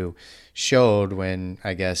that you showed when,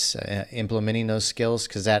 I guess, implementing those skills?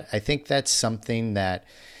 Because I think that's something that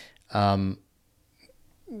I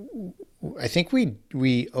think we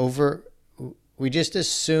just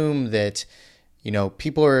assume that,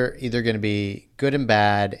 people are either going to be good and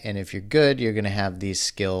bad, and if you're good, you're going to have these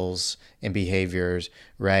skills and behaviors,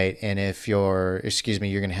 right? And if you're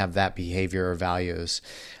going to have that behavior or values.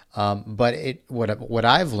 But what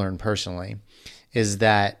I've learned personally is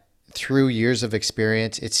that through years of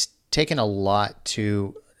experience, it's taken a lot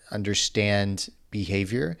to understand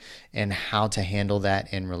behavior and how to handle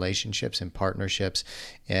that in relationships and partnerships,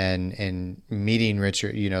 and meeting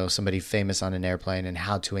Richard, somebody famous on an airplane, and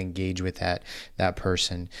how to engage with that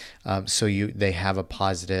person, so they have a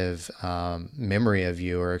positive memory of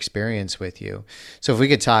you or experience with you. So if we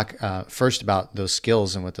could talk first about those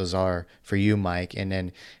skills and what those are for you, Mike, and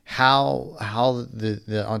then how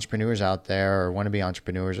the entrepreneurs out there, or wannabe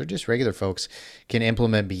entrepreneurs, or just regular folks, can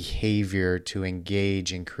implement behavior to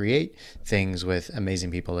engage and create things with amazing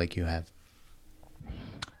people like you have.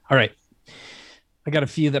 All right. I got a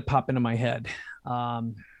few that pop into my head.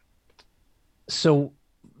 So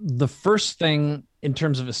the first thing in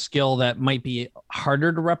terms of a skill that might be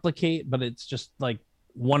harder to replicate, but it's just like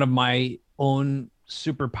one of my own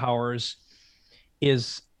superpowers,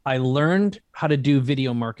 is I learned how to do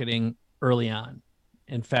video marketing early on.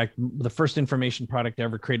 In fact, the first information product I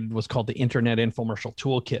ever created was called the Internet Infomercial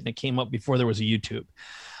Toolkit, and it came up before there was a YouTube.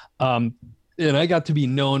 And I got to be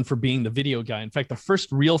known for being the video guy. In fact, the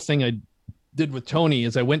first real thing I did with Tony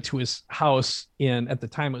is I went to his house at the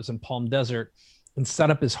time it was in Palm Desert, and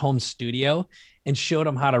set up his home studio and showed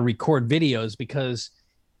him how to record videos, because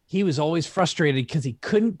he was always frustrated because he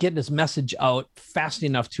couldn't get his message out fast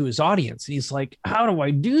enough to his audience. And he's like, how do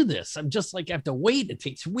I do this? I'm just like, I have to wait. It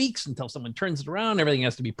takes weeks until someone turns it around. Everything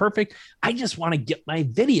has to be perfect. I just want to get my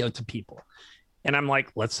video to people. And I'm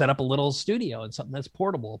like, let's set up a little studio and something that's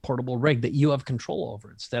portable, a portable rig that you have control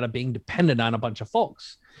over instead of being dependent on a bunch of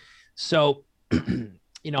folks. So,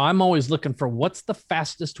 I'm always looking for what's the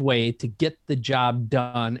fastest way to get the job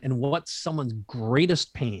done and what's someone's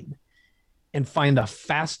greatest pain, and find the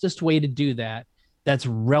fastest way to do that that's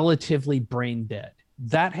relatively brain dead.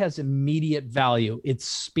 That has immediate value. It's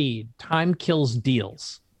speed. Time kills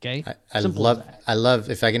deals. Okay. I love,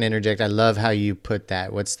 if I can interject, I love how you put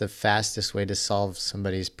that. What's the fastest way to solve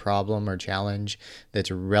somebody's problem or challenge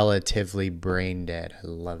that's relatively brain dead? I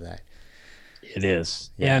love that. It is.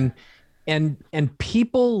 Yeah. And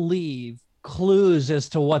people leave clues as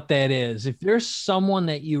to what that is. If there's someone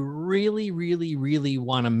that you really, really, really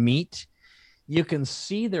want to meet, you can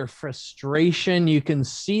see their frustration. You can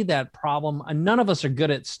see that problem. And none of us are good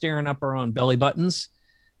at staring up our own belly buttons,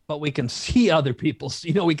 but we can see other people's,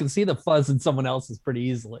 we can see the fuzz in someone else's pretty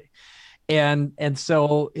easily. And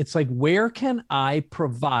so it's like, where can I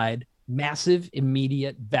provide massive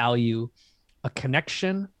immediate value, a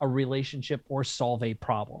connection, a relationship, or solve a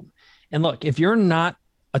problem? And look, if you're not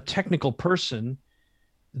a technical person,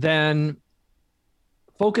 then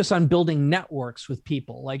focus on building networks with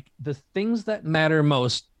people. Like, the things that matter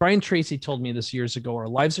most, Brian Tracy told me this years ago, our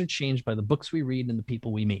lives are changed by the books we read and the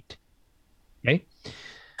people we meet. Okay.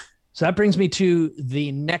 So that brings me to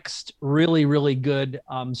the next really, really good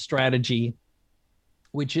strategy,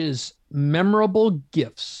 which is memorable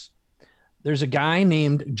gifts. There's a guy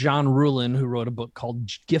named John Ruhlin who wrote a book called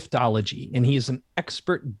Giftology, and he's an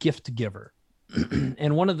expert gift giver.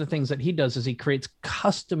 And one of the things that he does is he creates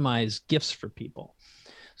customized gifts for people.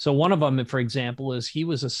 So one of them, for example, is he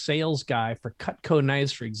was a sales guy for Cutco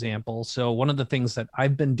knives, for example. So one of the things that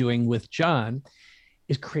I've been doing with John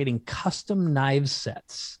is creating custom knife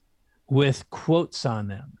sets with quotes on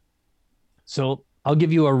them. So I'll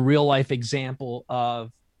give you a real life example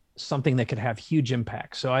of something that could have huge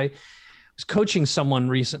impact. So I was coaching someone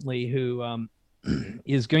recently who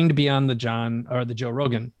is going to be on the Joe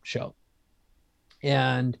Rogan show.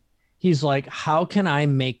 And he's like, how can I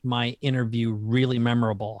make my interview really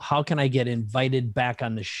memorable? How can I get invited back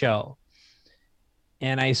on the show?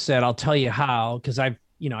 And I said, I'll tell you how, because I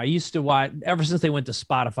used to watch, ever since they went to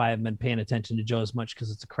Spotify, I've been paying attention to Joe as much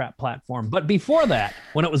because it's a crap platform. But before that,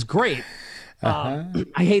 when it was great, I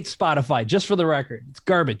hate Spotify, just for the record. It's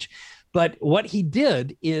garbage. But what he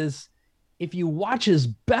did is, if you watch his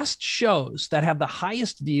best shows that have the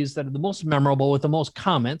highest views, that are the most memorable with the most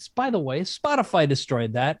comments, by the way, Spotify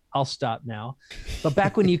destroyed that. I'll stop now. But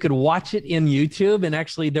back when you could watch it in YouTube and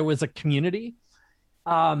actually there was a community,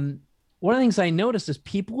 one of the things I noticed is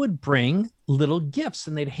people would bring little gifts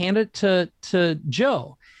and they'd hand it to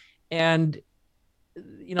Joe, and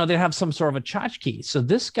they'd have some sort of a tchotchke. So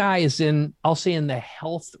this guy is I'll say in the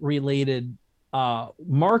health related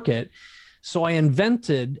market. So I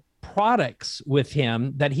invented products with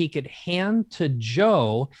him that he could hand to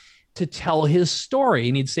Joe to tell his story.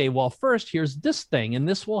 And he'd say, well, first, here's this thing, and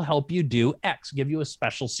this will help you do X, give you a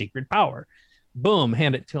special secret power. Boom,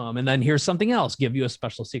 hand it to him. And then here's something else, give you a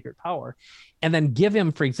special secret power. And then give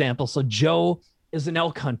him, for example, so Joe is an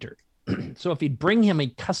elk hunter. So if he'd bring him a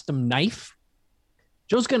custom knife,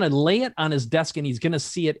 Joe's going to lay it on his desk and he's going to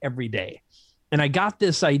see it every day. And I got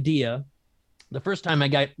this idea. The first time I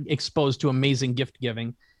got exposed to amazing gift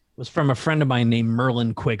giving was from a friend of mine named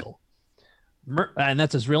Merlin Quiggle. And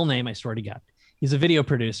that's his real name, I swear to God. He's a video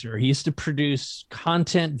producer. He used to produce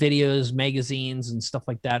content, videos, magazines, and stuff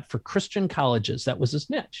like that for Christian colleges. That was his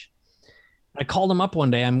niche. I called him up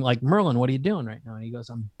one day. I'm like, Merlin, what are you doing right now? And he goes,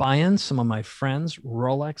 I'm buying some of my friends'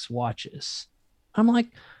 Rolex watches. I'm like,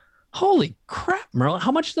 holy crap, Merlin,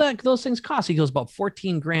 how much do those things cost? He goes, about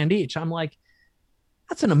 14 grand each. I'm like,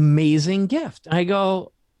 that's an amazing gift. I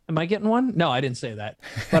go, am I getting one? No, I didn't say that.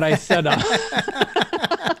 But I said,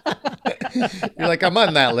 you're like, I'm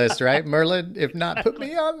on that list, right, Merlin? If not, put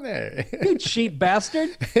me on there. You cheap bastard.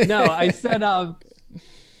 No, I said,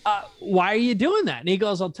 why are you doing that? And he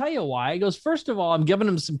goes, I'll tell you why. He goes, first of all, I'm giving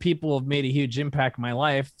them some people who have made a huge impact in my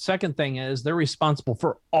life. Second thing is they're responsible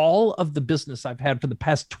for all of the business I've had for the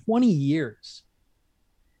past 20 years.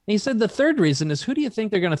 And he said, the third reason is, who do you think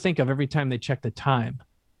they're going to think of every time they check the time?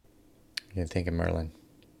 You're thinking Merlin.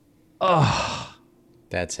 Oh,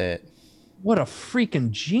 that's it. What a freaking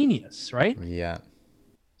genius, right? Yeah.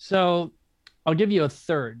 So I'll give you a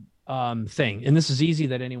third thing. And this is easy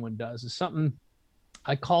that anyone does. It's something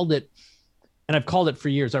I called it, and I've called it for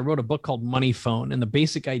years. I wrote a book called Money Phone. And the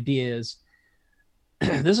basic idea is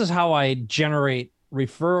this is how I generate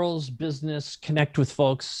referrals, business, connect with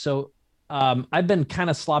folks. So I've been kind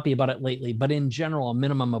of sloppy about it lately, but in general, a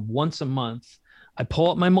minimum of once a month, I pull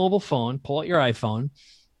up my mobile phone, pull out your iPhone,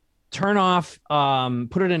 turn off,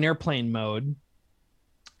 put it in airplane mode,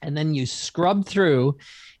 and then you scrub through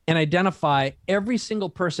and identify every single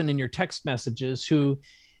person in your text messages who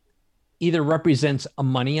either represents a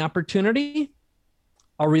money opportunity,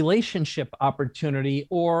 a relationship opportunity,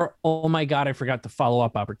 or, oh my God, I forgot the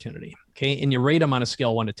follow-up opportunity. Okay. And you rate them on a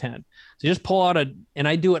scale 1 to 10. So just pull out and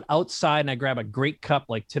I do it outside, and I grab a great cup.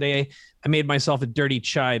 Like today, I made myself a dirty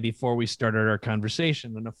chai before we started our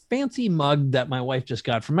conversation, and a fancy mug that my wife just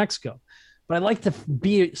got from Mexico. But I like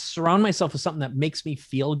to surround myself with something that makes me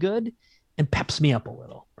feel good and peps me up a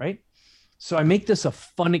little, right? So I make this a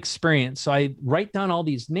fun experience. So I write down all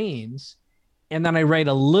these names, and then I write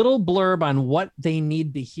a little blurb on what they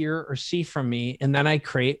need to hear or see from me. And then I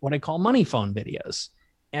create what I call money phone videos.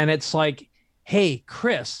 And it's like, hey,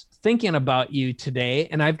 Chris, thinking about you today,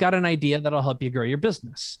 and I've got an idea that'll help you grow your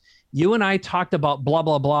business. You and I talked about blah,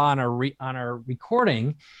 blah, blah on our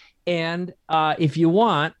recording. And if you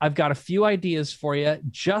want, I've got a few ideas for you.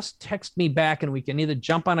 Just text me back and we can either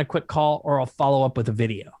jump on a quick call or I'll follow up with a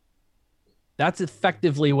video. That's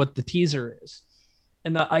effectively what the teaser is.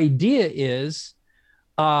 And the idea is,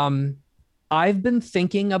 I've been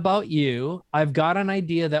thinking about you. I've got an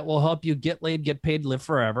idea that will help you get laid, get paid, live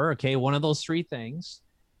forever. Okay. One of those three things.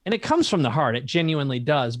 And it comes from the heart. It genuinely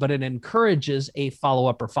does, but it encourages a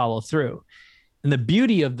follow-up or follow through. And the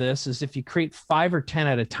beauty of this is if you create 5 or 10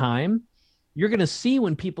 at a time, you're going to see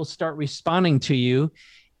when people start responding to you.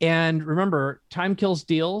 And remember, time kills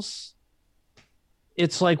deals.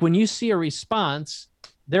 It's like when you see a response,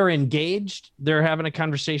 they're engaged, they're having a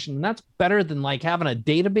conversation. And that's better than like having a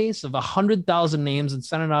database of 100,000 names and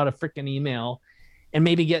sending out a freaking email and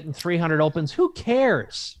maybe getting 300 opens. Who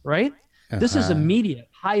cares, right? This is immediate,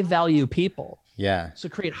 high value people. Yeah. So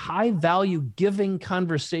create high value giving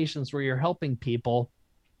conversations where you're helping people,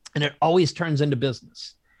 and it always turns into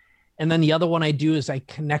business. And then the other one I do is I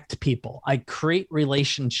connect people. I create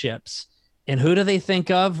relationships. And who do they think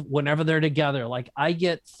of whenever they're together? Like I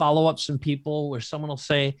get follow-ups from people where someone will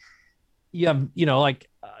say, you have,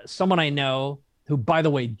 someone I know who, by the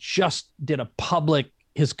way, just did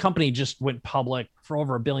his company just went public for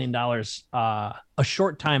over $1 billion a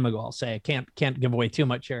short time ago. I'll say I can't give away too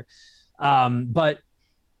much here. But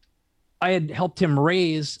I had helped him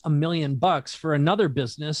raise $1 million for another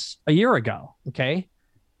business a year ago. Okay.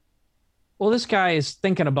 Well, this guy is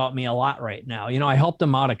thinking about me a lot right now. I helped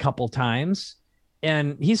him out a couple times,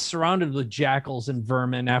 and he's surrounded with jackals and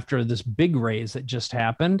vermin after this big raise that just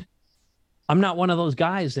happened. I'm not one of those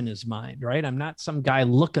guys in his mind, right? I'm not some guy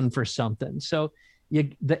looking for something. So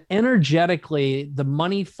energetically, the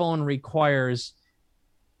money phone requires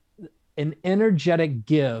an energetic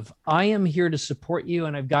give. I am here to support you,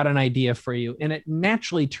 and I've got an idea for you. And it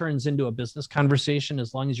naturally turns into a business conversation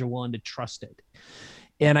as long as you're willing to trust it.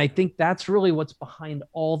 And I think that's really what's behind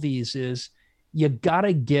all these is you got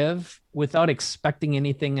to give without expecting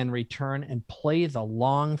anything in return and play the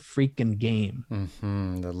long freaking game.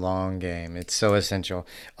 The long game. It's so essential.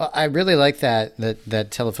 I really like that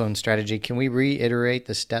telephone strategy. Can we reiterate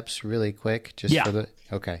the steps really quick?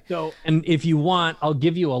 Okay. So, and if you want, I'll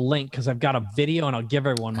give you a link because I've got a video and I'll give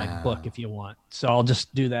everyone my book if you want. So I'll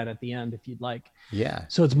just do that at the end if you'd like. Yeah.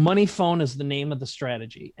 So it's Money Phone is the name of the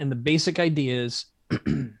strategy. And the basic idea is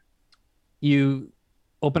you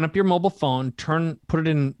open up your mobile phone, put it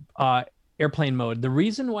in airplane mode. The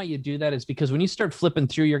reason why you do that is because when you start flipping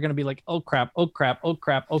through, you're going to be like, oh crap, oh crap, oh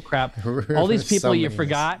crap, oh crap. All these people you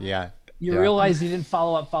forgot. Yeah. You realize you didn't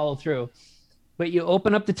follow through. But you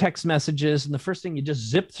open up the text messages, and the first thing you just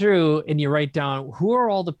zip through and you write down, who are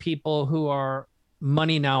all the people who are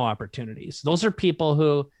money now opportunities? Those are people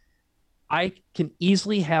who I can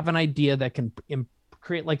easily have an idea that can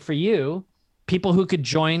create, like for you, people who could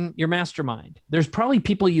join your mastermind. There's probably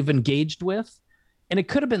people you've engaged with, and it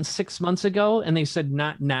could have been 6 months ago, and they said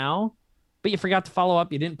not now, but you forgot to follow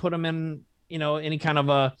up. You didn't put them in, any kind of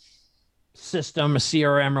a system, a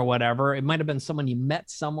CRM or whatever. It might have been someone you met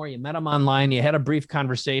somewhere, you met them online, you had a brief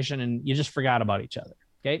conversation, and you just forgot about each other.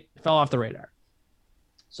 Okay. Fell off the radar.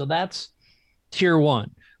 So that's tier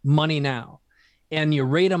one, money now. And you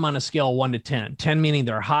rate them on a scale of 1 to 10. 10 meaning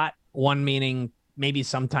they're hot, 1 meaning maybe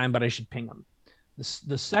sometime, but I should ping them.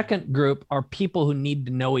 The second group are people who need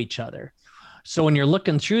to know each other. So when you're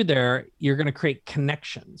looking through there, you're going to create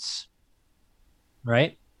connections,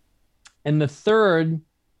 right? And the third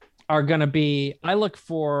are going to be, I look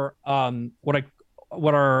for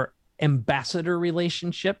what are ambassador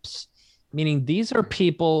relationships, meaning these are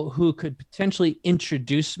people who could potentially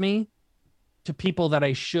introduce me to people that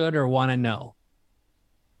I should or want to know.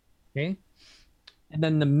 Okay. And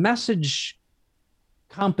then the message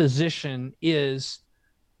composition is,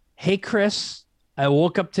 hey, Chris, I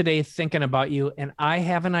woke up today thinking about you, and I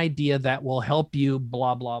have an idea that will help you,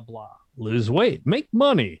 blah, blah, blah. Lose weight, make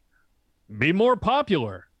money, be more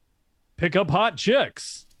popular, pick up hot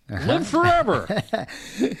chicks, live forever.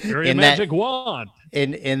 Carry a magic wand.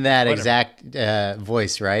 In that exact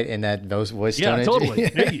voice, right? In that voice tone. Yeah, totally.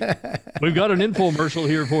 Hey, we've got an infomercial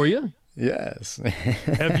here for you. Yes.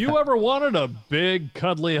 Have you ever wanted a big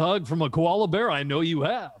cuddly hug from a koala bear? I know you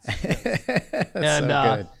have. And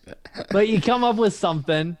so good. But you come up with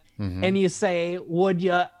something and you say,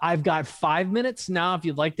 I've got 5 minutes now if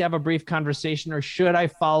you'd like to have a brief conversation, or should I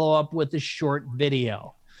follow up with a short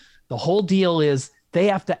video? The whole deal is they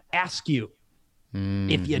have to ask you.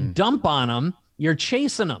 If you dump on them, you're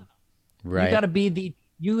chasing them. Right.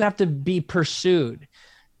 You have to be pursued.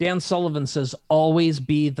 Dan Sullivan says, always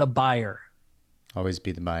be the buyer. Always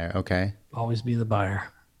be the buyer. Okay. Always be the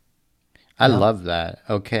buyer. I love that.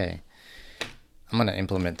 Okay. I'm going to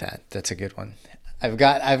implement that. That's a good one. I've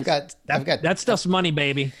got that stuff's money,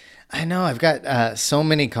 baby. I know. I've got so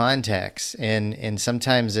many contacts, and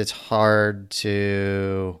sometimes it's hard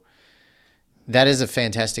to. That is a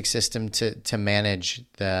fantastic system to manage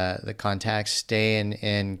the contacts, stay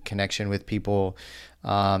in connection with people.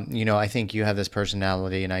 I think you have this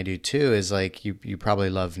personality, and I do too, is like you probably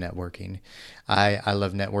love networking. I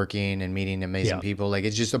love networking and meeting amazing people. Like,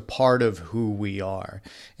 it's just a part of who we are.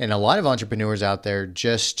 And a lot of entrepreneurs out there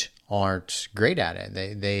just aren't great at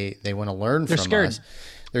it. They want to learn from us.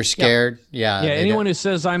 They're scared. Yeah. Anyone who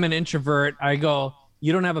says I'm an introvert, I go,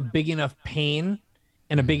 you don't have a big enough pain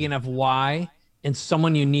and a big enough why, and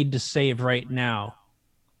someone you need to save right now.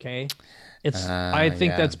 Okay. I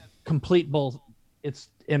think that's complete bull.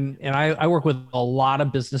 I work with a lot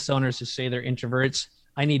of business owners who say they're introverts.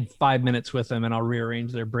 I need 5 minutes with them and I'll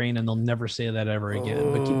rearrange their brain and they'll never say that ever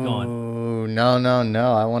again. But keep going. Oh,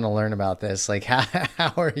 no. I want to learn about this. Like,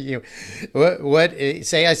 how are you?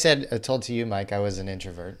 Say I told to you, Mike, I was an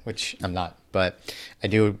introvert, which I'm not, but I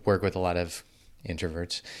do work with a lot of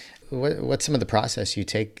introverts. What's some of the process you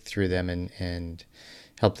take through them and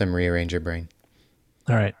help them rearrange your brain?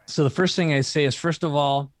 All right. So the first thing I say is, first of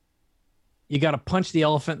all, you got to punch the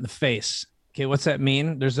elephant in the face. Okay. What's that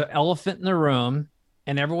mean? There's an elephant in the room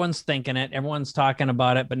and everyone's thinking it. Everyone's talking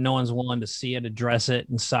about it, but no one's willing to see it, address it,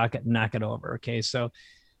 and sock it, and knock it over. Okay. So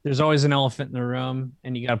there's always an elephant in the room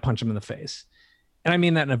and you got to punch them in the face. And I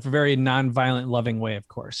mean that in a very nonviolent, loving way, of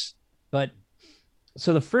course. But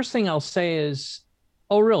so the first thing I'll say is,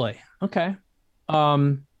 oh, really? Okay.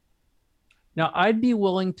 Now I'd be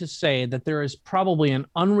willing to say that there is probably an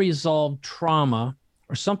unresolved trauma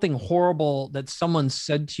or something horrible that someone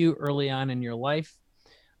said to you early on in your life.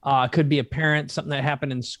 Could be a parent, something that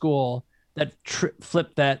happened in school that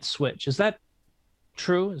flipped that switch. Is that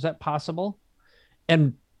true? Is that possible?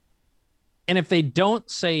 And if they don't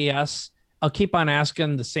say yes, I'll keep on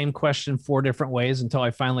asking the same question 4 different ways until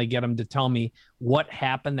I finally get them to tell me what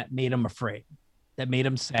happened that made them afraid, that made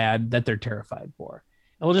them sad, that they're terrified for.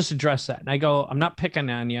 And we'll just address that. And I go, I'm not picking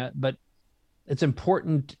on you, but it's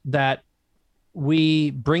important that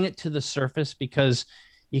we bring it to the surface because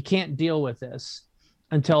you can't deal with this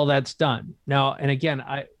until that's done. Now, and again,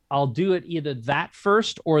 I'll do it either that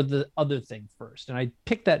first or the other thing first. And I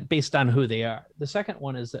pick that based on who they are. The second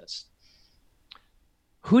one is this.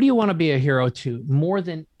 Who do you want to be a hero to more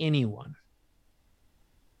than anyone?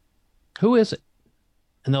 Who is it?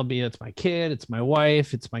 And they'll be, it's my kid, it's my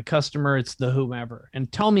wife, it's my customer, it's the whomever.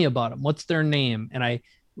 And tell me about them. What's their name? And I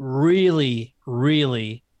really,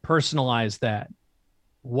 really personalize that.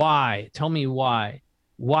 Why? Tell me why.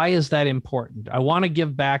 Why is that important? I want to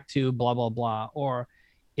give back to blah, blah, blah. Or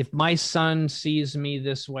if my son sees me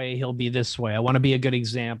this way, he'll be this way. I want to be a good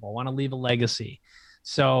example. I want to leave a legacy.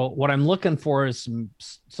 So what I'm looking for is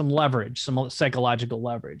some leverage, some psychological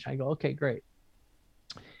leverage. I go, okay, great.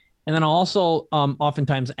 And then I'll also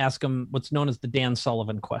oftentimes ask them what's known as the Dan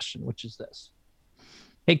Sullivan question, which is this.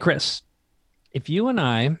 Hey, Chris, if you and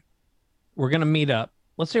I were going to meet up,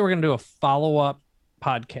 let's say we're going to do a follow-up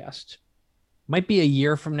podcast. Might be a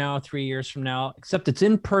year from now, 3 years from now, except it's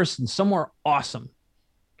in person somewhere awesome.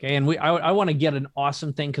 Okay. And I want to get an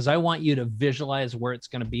awesome thing because I want you to visualize where it's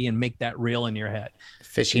going to be and make that real in your head.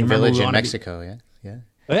 Fishing village in Mexico. Yeah.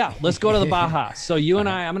 Yeah. Let's go to the Baja. So you and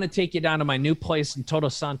I'm going to take you down to my new place in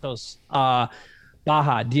Todos Santos,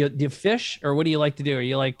 Baja. Do you fish or what do you like to do? Are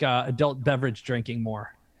you like adult beverage drinking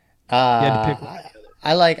more?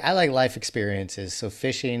 I like life experiences. So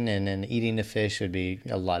fishing and then eating the fish would be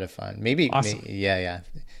a lot of fun. Awesome.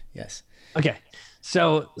 Yes. Okay.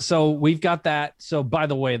 So we've got that. So by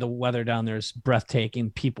the way, the weather down there is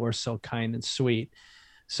breathtaking. People are so kind and sweet.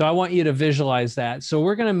 So I want you to visualize that. So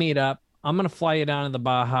we're going to meet up. I'm going to fly you down to the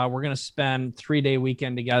Baja. We're going to spend 3-day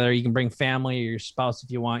weekend together. You can bring family or your spouse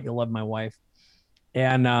if you want. You'll love my wife.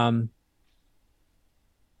 And I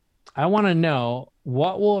want to know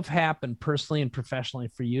what will have happened personally and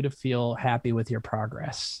professionally for you to feel happy with your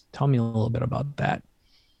progress. Tell me a little bit about that.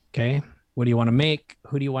 Okay. What do you want to make?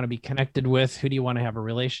 Who do you want to be connected with? Who do you want to have a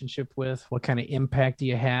relationship with? What kind of impact do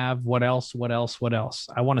you have? What else?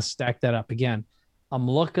 I want to stack that up. Again, I'm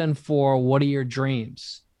looking for what are your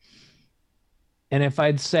dreams? And if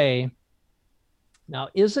I'd say, now,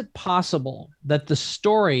 is it possible that the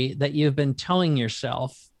story that you've been telling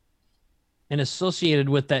yourself and associated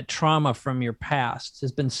with that trauma from your past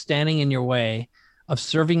has been standing in your way of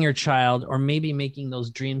serving your child or maybe making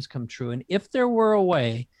those dreams come true? And if there were a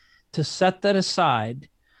way to set that aside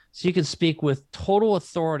so you can speak with total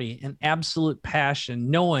authority and absolute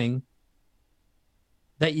passion, knowing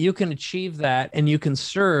that you can achieve that and you can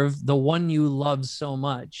serve the one you love so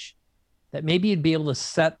much, that maybe you'd be able to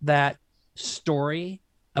set that story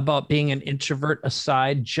about being an introvert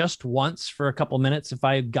aside just once for a couple minutes if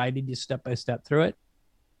I guided you step by step through it.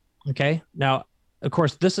 Okay. Now, of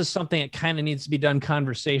course, this is something that kind of needs to be done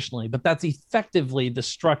conversationally, but that's effectively the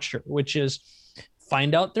structure, which is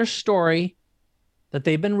find out their story that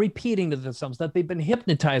they've been repeating to themselves, that they've been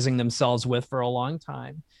hypnotizing themselves with for a long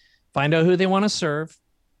time. Find out who they want to serve.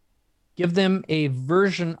 Give them a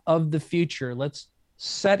version of the future. Let's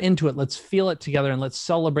set into it. Let's feel it together and let's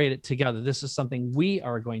celebrate it together. This is something we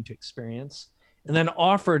are going to experience. And then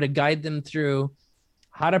offer to guide them through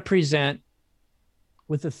how to present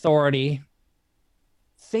with authority,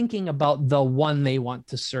 thinking about the one they want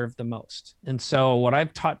to serve the most. And so what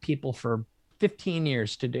I've taught people for 15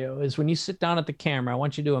 years to do is when you sit down at the camera, I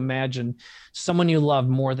want you to imagine someone you love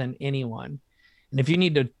more than anyone. And if you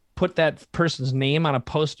need to put that person's name on a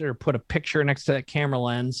poster or put a picture next to that camera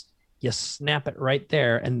lens, you snap it right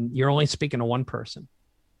there and you're only speaking to one person.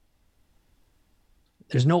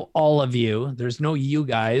 There's no all of you. There's no you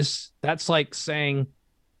guys. That's like saying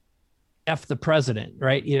F the president,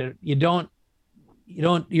 right? You're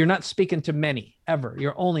not speaking to many ever.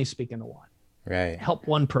 You're only speaking to one. Right. Help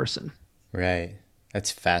one person. Right. That's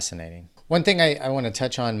fascinating. One thing I want to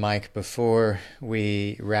touch on, Mike, before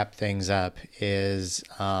we wrap things up is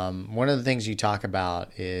one of the things you talk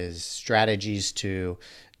about is strategies to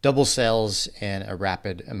double sales in a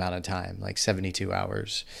rapid amount of time, like 72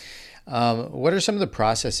 hours. What are some of the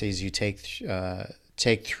processes you take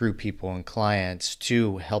take through people and clients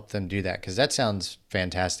to help them do that? Because that sounds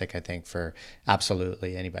fantastic, I think, for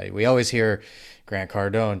absolutely anybody. We always hear Grant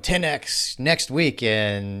Cardone, 10x next week,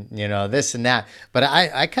 and this and that. But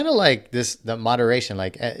I kind of like the moderation,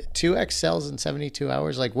 like 2x sells in 72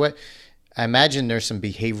 hours. Like what? I imagine there's some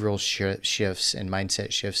behavioral shifts and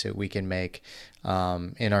mindset shifts that we can make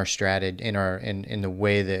in our strategy, in the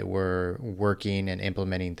way that we're working and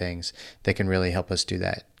implementing things that can really help us do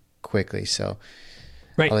that quickly. So,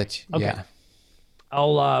 right. Okay. Yeah.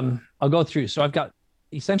 I'll go through. So I've got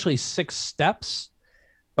essentially 6 steps,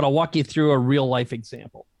 but I'll walk you through a real life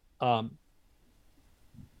example.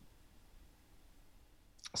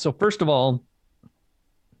 So first of all,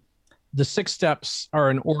 the 6 steps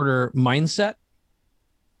are in order: mindset,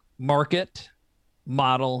 market,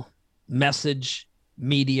 model, message,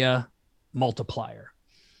 media, multiplier.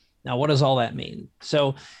 Now, what does all that mean?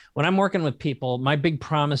 So when I'm working with people, my big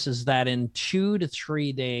promise is that in 2 to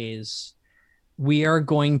 3 days, we are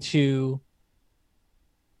going to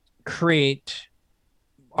create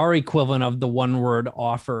our equivalent of the one-word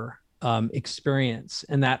offer experience.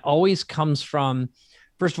 And that always comes from,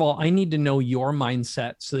 first of all, I need to know your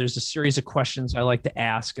mindset. So there's a series of questions I like to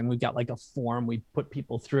ask, and we've got like a form we put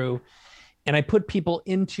people through, and I put people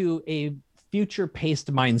into a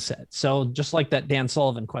future-paced mindset. So just like that Dan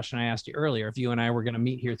Sullivan question I asked you earlier, if you and I were going to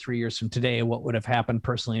meet here 3 years from today, what would have happened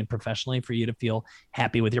personally and professionally for you to feel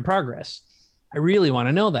happy with your progress? I really want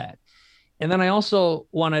to know that. And then I also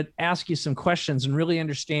want to ask you some questions and really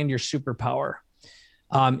understand your superpower.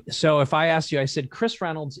 So if I asked you, I said, Chris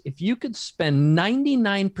Reynolds, if you could spend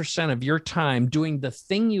 99% of your time doing the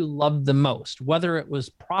thing you love the most, whether it was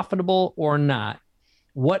profitable or not,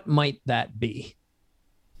 what might that be?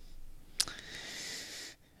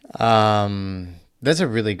 That's a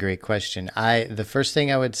really great question. The first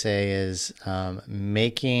thing I would say is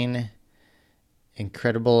making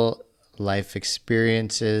incredible life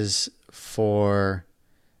experiences for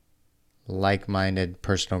like-minded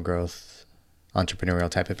personal growth, entrepreneurial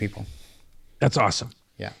type of people. That's awesome.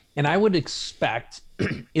 Yeah. And I would expect,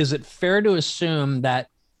 is it fair to assume that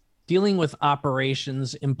dealing with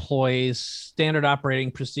operations, employees, standard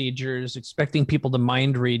operating procedures, expecting people to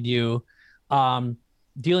mind read you,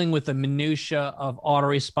 dealing with the minutia of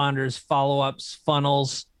autoresponders, follow-ups,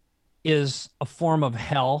 funnels is a form of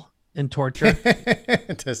hell and torture?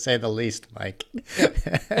 To say the least, Mike.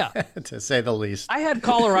 Yeah. To say the least. I had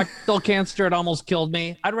colorectal cancer. It almost killed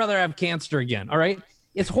me. I'd rather have cancer again. All right.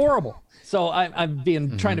 It's horrible. So I'm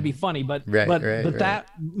being trying to be funny, but that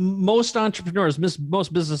most entrepreneurs,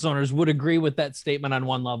 most business owners would agree with that statement on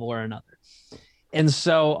one level or another. And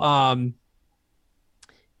so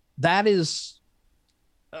that is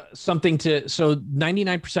something so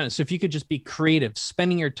 99%. So if you could just be creative,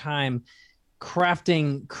 spending your time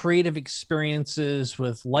crafting creative experiences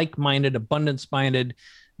with like-minded, abundance-minded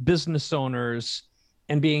business owners,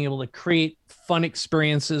 and being able to create fun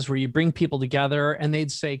experiences where you bring people together and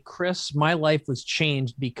they'd say, Chris, my life was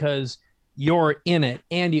changed because you're in it.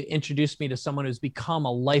 And you introduced me to someone who's become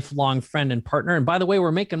a lifelong friend and partner. And by the way,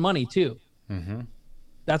 we're making money too. Mm-hmm.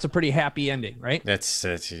 That's a pretty happy ending, right? That's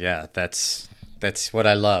what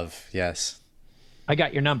I love. Yes. I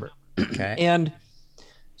got your number. Okay. And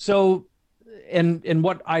so, and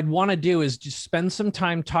what I'd want to do is just spend some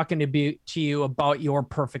time talking to you about your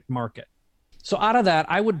perfect market. So out of that,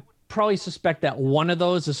 I would probably suspect that one of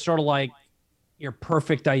those is sort of like your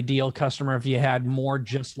perfect ideal customer. If you had more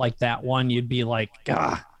just like that one, you'd be like,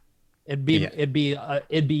 it'd be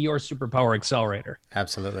your superpower accelerator.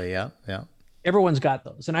 Absolutely. Yeah. Yeah. Everyone's got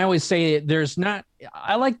those. And I always say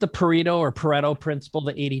I like the Pareto principle,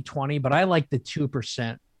 the 80-20, but I like the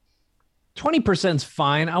 2%. 20% is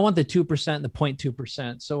fine. I want the 2% and the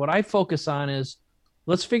 0.2%. So what I focus on is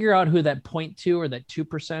let's figure out who that 0.2 or that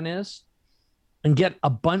 2% is and get a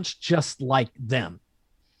bunch just like them.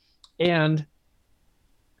 And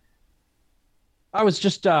I was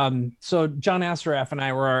just, so John Assaraf and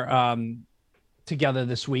I were together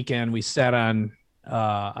this weekend. We sat on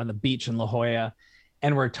the beach in La Jolla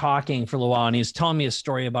and we're talking for a little while. And he's telling me a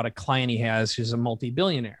story about a client he has who's a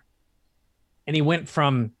multi-billionaire. And he went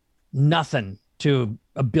from nothing to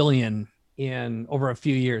 $1 billion in over a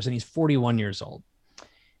few years. And he's 41 years old.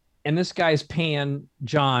 And this guy's paying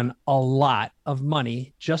John a lot of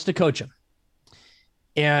money just to coach him.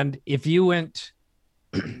 And if you went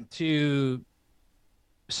to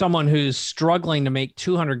someone who's struggling to make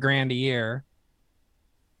 200 grand a year,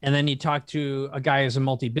 and then you talk to a guy who's a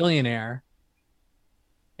multi-billionaire,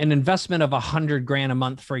 an investment of 100 grand a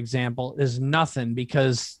month, for example, is nothing,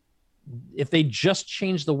 because if they just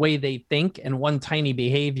change the way they think and one tiny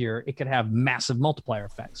behavior, it could have massive multiplier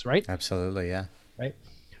effects, right? Absolutely. Yeah. right?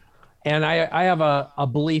 And I have a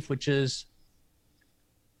belief, which is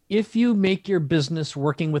if you make your business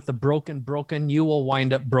working with the broken, you will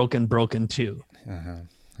wind up broken too. 100%.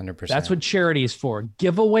 That's what charity is for.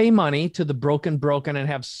 Give away money to the broken and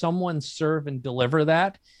have someone serve and deliver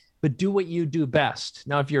that, but do what you do best.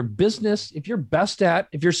 Now, if your superpower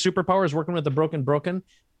is working with the broken,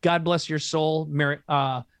 God bless your soul,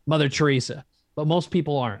 Mother Teresa, but most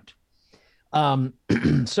people aren't.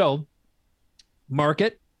 So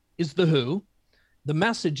market is the who. The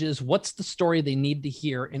message is what's the story they need to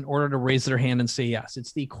hear in order to raise their hand and say yes.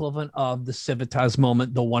 It's the equivalent of the Civitas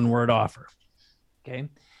moment, the one-word offer. Okay.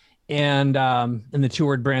 And the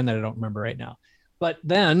two-word brand that I don't remember right now. But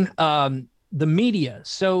then the media.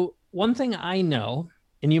 So one thing I know,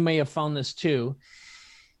 and you may have found this too,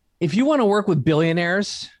 if you want to work with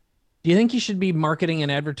billionaires, do you think you should be marketing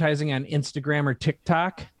and advertising on Instagram or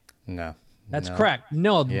TikTok? No. That's correct.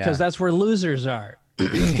 No, because that's where losers are.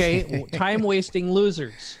 Okay. Time wasting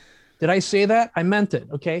losers. Did I say that? I meant it.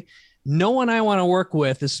 Okay. No one I want to work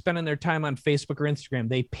with is spending their time on Facebook or Instagram.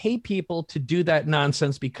 They pay people to do that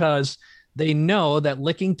nonsense because they know that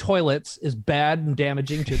licking toilets is bad and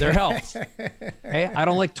damaging to their health. Okay. I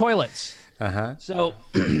don't lick toilets. So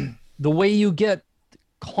the way you get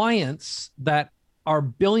clients that are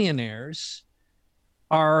billionaires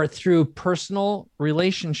are through personal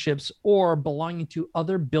relationships or belonging to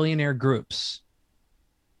other billionaire groups.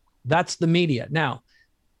 That's the media. Now,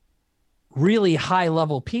 really high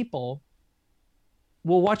level people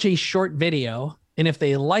will watch a short video. And if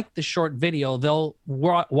they like the short video, they'll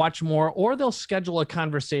watch more, or they'll schedule a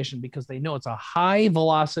conversation because they know it's a high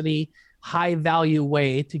velocity, high value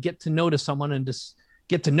way to get to know someone and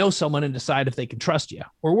decide if they can trust you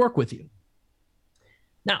or work with you.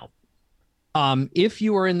 Now, if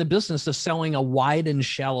you are in the business of selling a wide and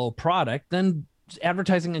shallow product, then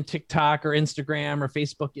advertising on TikTok or Instagram or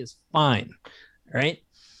Facebook is fine. Right.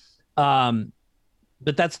 But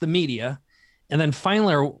that's the media. And then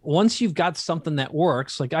finally, once you've got something that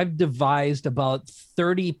works, like I've devised about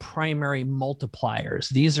 30 primary multipliers.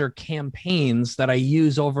 These are campaigns that I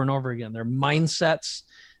use over and over again. They're mindsets,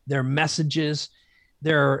 they're messages,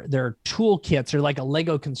 they're toolkits. They're like a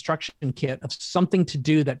Lego construction kit of something to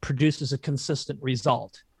do that produces a consistent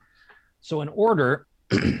result. So in order,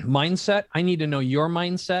 mindset, I need to know your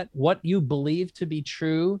mindset, what you believe to be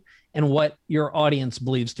true, and what your audience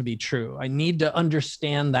believes to be true. I need to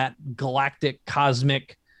understand that galactic,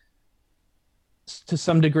 cosmic, to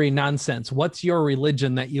some degree, nonsense. What's your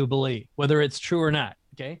religion that you believe, whether it's true or not?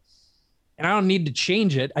 Okay. And I don't need to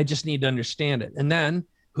change it. I just need to understand it. And then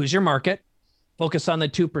who's your market? Focus on the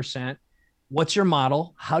 2%. What's your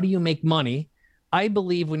model? How do you make money? I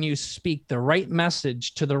believe when you speak the right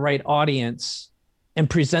message to the right audience and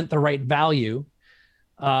present the right value,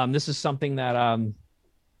 this is something that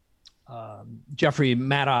Jeffrey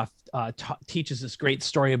Madoff teaches this great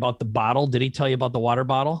story about the bottle. Did he tell you about the water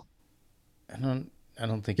bottle? I don't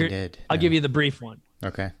think he did. I'll give you the brief one.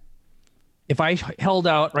 Okay. If I held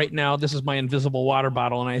out right now, this is my invisible water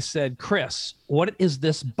bottle, and I said, Chris, what is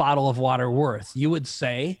this bottle of water worth? You would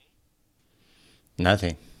say?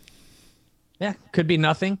 Nothing. Yeah, could be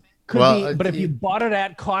nothing. But if you bought it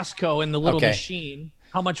at Costco in the little machine,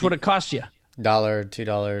 how much would it cost you? $1, $2,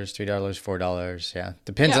 $3, $4. Yeah.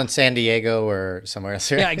 Depends on San Diego or somewhere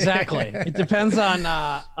else. Yeah, exactly. It depends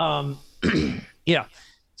on, yeah.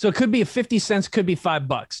 So it could be 50 cents, could be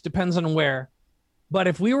 $5, depends on where. But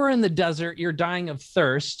if we were in the desert, you're dying of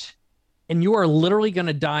thirst, and you are literally going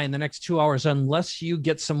to die in the next 2 hours unless you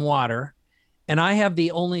get some water. And I have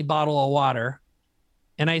the only bottle of water.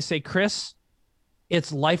 And I say, Chris,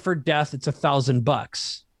 it's life or death. It's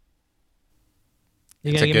 $1,000.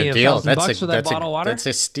 You're going to give me $1,000 for that bottle of water? That's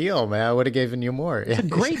a steal, man. I would have given you more. It's a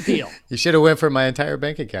great deal. You should have went for my entire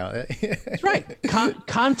bank account. That's right.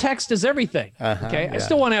 Context is everything. Okay. Yeah. I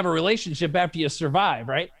still want to have a relationship after you survive,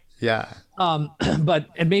 right? Yeah. And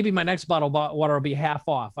maybe my next bottle of water will be half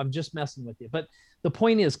off. I'm just messing with you. But the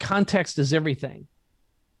point is, context is everything.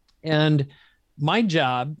 And my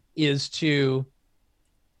job is to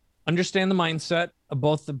understand the mindset of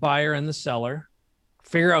both the buyer and the seller,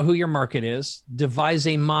 figure out who your market is, devise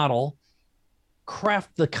a model,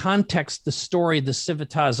 craft the context, the story, the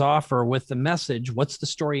Civitas offer with the message. What's the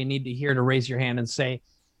story you need to hear to raise your hand and say,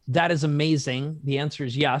 that is amazing? The answer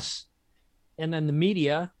is yes. And then the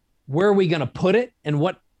media, where are we going to put it? And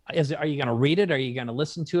what is it? Are you going to read it? Are you going to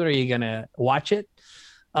listen to it? Are you going to watch it?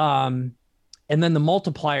 And then the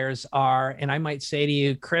multipliers are, and I might say to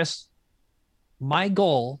you, Chris, my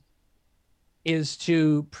goal is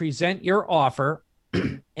to present your offer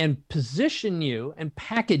and position you and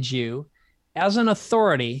package you as an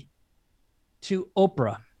authority to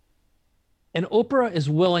Oprah. And Oprah is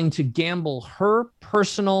willing to gamble her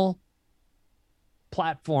personal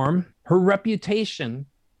platform, her reputation,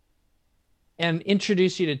 and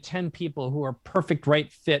introduce you to 10 people who are perfect,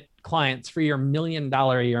 right fit clients for your $1 million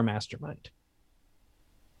a year mastermind.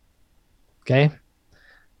 Okay.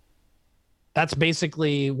 That's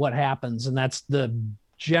basically what happens. And that's the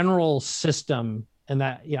general system. And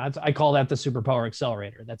that, I call that the superpower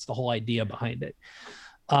accelerator. That's the whole idea behind it.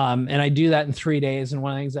 And I do that in 3 days. And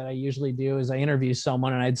one of the things that I usually do is I interview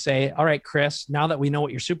someone and I'd say, all right, Chris, now that we know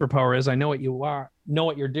what your superpower is, I know what you are, know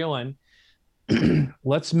what you're doing.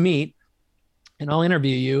 Let's meet and I'll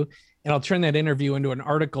interview you. And I'll turn that interview into an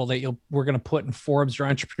article that we're going to put in Forbes or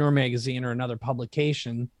Entrepreneur Magazine or another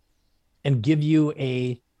publication and give you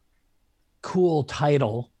a cool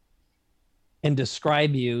title and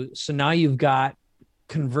describe you. So now you've got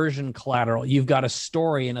conversion collateral. You've got a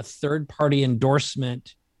story and a third-party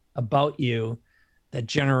endorsement about you that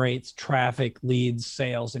generates traffic, leads,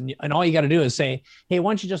 sales. And all you got to do is say, hey,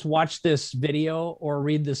 why don't you just watch this video or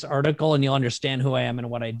read this article and you'll understand who I am and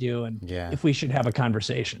what I do and if we should have a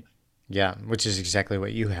conversation. Yeah, which is exactly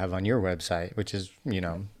what you have on your website, which is,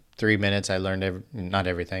 3 minutes. I learned not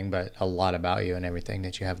everything, but a lot about you and everything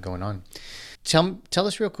that you have going on. Tell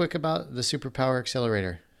us real quick about the Superpower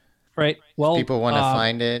Accelerator. Right. Well, if people want to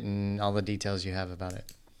find it and all the details you have about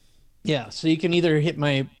it. Yeah. So you can either hit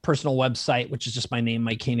my personal website, which is just my name,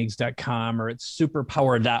 mykoenigs.com, or it's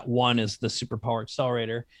superpower.one is the Superpower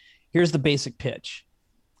Accelerator. Here's the basic pitch.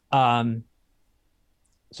 So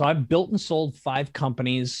I've built and sold 5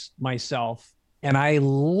 companies myself, and I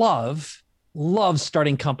love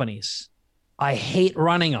starting companies. I hate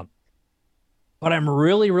running them, but I'm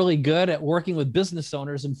really, really good at working with business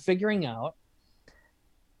owners and figuring out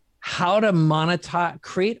how to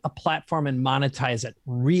create a platform and monetize it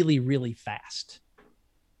really, really fast.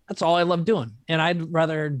 That's all I love doing. And I'd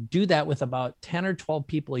rather do that with about 10 or 12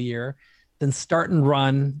 people a year than start and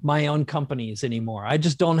run my own companies anymore. I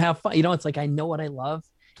just don't have fun. It's like, I know what I love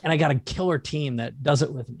and I got a killer team that does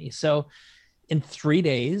it with me. So in 3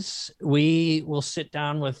 days, we will sit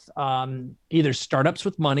down with either startups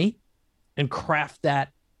with money and craft that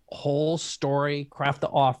whole story, craft the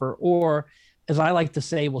offer, or as I like to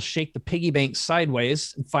say, we'll shake the piggy bank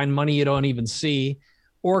sideways and find money you don't even see,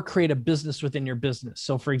 or create a business within your business.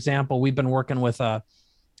 So for example, we've been working with a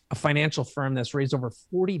financial firm that's raised over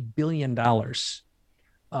 $40 billion.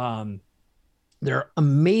 They're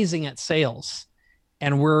amazing at sales,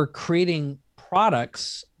 and we're creating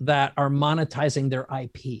products that are monetizing their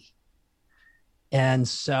IP. And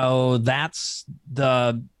so that's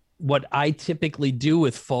what I typically do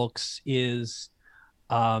with folks is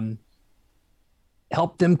help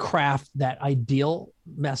them craft that ideal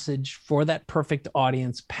message for that perfect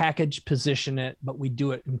audience, package, position it, but we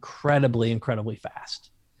do it incredibly, incredibly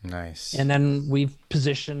fast. Nice. And then we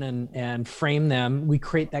position and frame them. We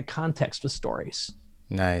create that context with stories.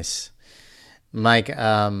 Nice. Mike,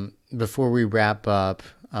 before we wrap up,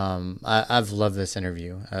 I've loved this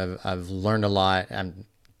interview. I've learned a lot.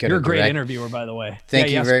 You're a great interviewer, by the way.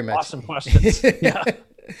 Thank you very much. Awesome questions. Yeah.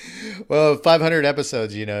 Well, 500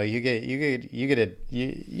 episodes, you figure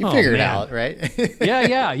it out, right?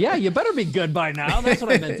 Yeah. You better be good by now. That's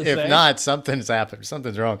what I meant to say. If not, something's happened.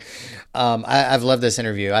 Something's wrong. I've loved this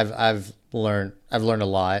interview. I've learned a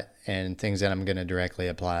lot, and things that I'm going to directly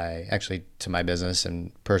apply actually to my business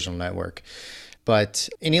and personal network. But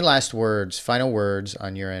any last words, final words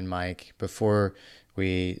on your end, Mike, before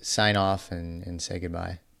we sign off and say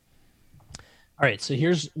goodbye? All right. So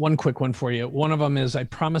here's one quick one for you. One of them is I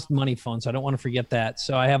promised money phone, so I don't want to forget that.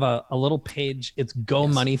 So I have a little page. It's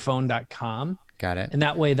gomoneyphone.com. Got it. And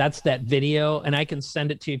that way that's that video. And I can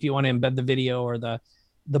send it to you if you want to embed the video or the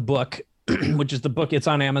book, which is the book. It's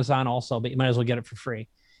on Amazon also, but you might as well get it for free.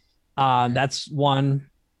 That's one.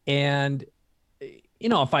 And,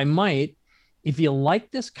 if I might, if you like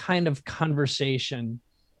this kind of conversation,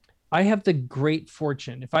 I have the great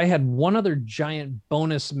fortune. If I had one other giant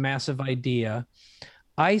bonus massive idea,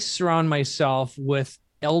 I surround myself with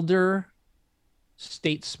elder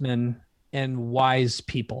statesmen and wise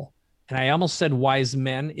people. And I almost said wise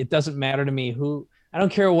men. It doesn't matter to me I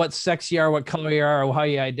don't care what sex you are, what color you are, or how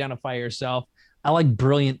you identify yourself. I like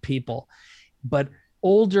brilliant people, but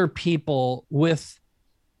older people with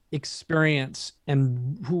experience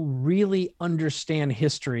and who really understand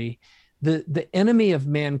history. The enemy of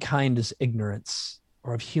mankind is ignorance,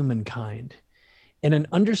 or of humankind. And an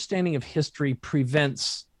understanding of history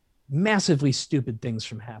prevents massively stupid things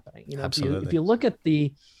from happening. Absolutely. If you look at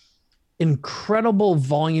the incredible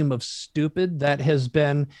volume of stupid that has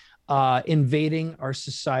been invading our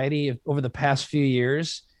society over the past few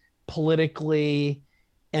years, politically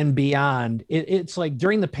and beyond. It's like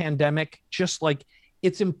during the pandemic, just like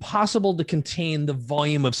it's impossible to contain the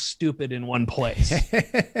volume of stupid in one place.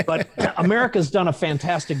 But America's done a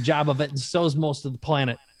fantastic job of it, and so is most of the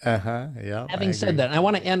planet. Yeah. Having said that, I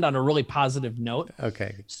want to end on a really positive note.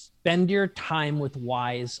 Okay. Spend your time with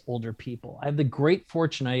wise older people. I have the great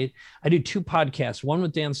fortune. I do 2 podcasts, one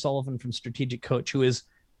with Dan Sullivan from Strategic Coach, who is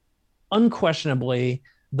unquestionably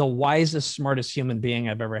the wisest, smartest human being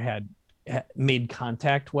I've ever made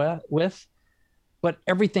contact with. But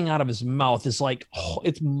everything out of his mouth is like,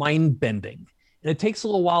 it's mind bending. And it takes a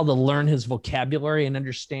little while to learn his vocabulary and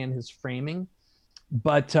understand his framing,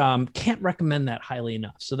 but can't recommend that highly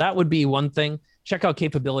enough. So that would be one thing. Check out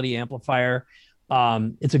Capability Amplifier.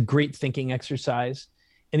 It's a great thinking exercise.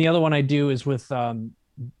 And the other one I do is with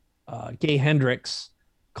Gay Hendricks,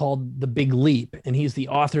 called The Big Leap. And he's the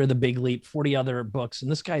author of The Big Leap, 40 other books. And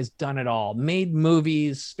this guy's done it all, made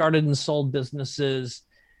movies, started and sold businesses,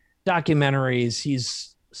 documentaries.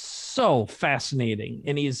 He's so fascinating.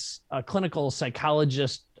 And he's a clinical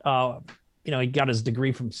psychologist. He got his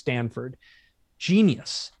degree from Stanford.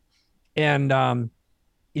 Genius. And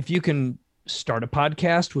if you can start a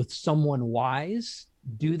podcast with someone wise,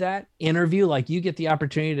 do that. Interview, like you get the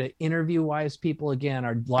opportunity to interview wise people. Again,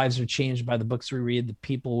 our lives are changed by the books we read, the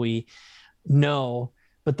people we know,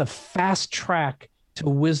 but the fast track to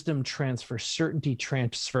wisdom transfer, certainty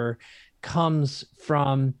transfer comes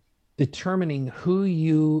from determining who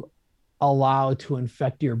you allow to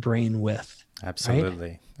infect your brain with.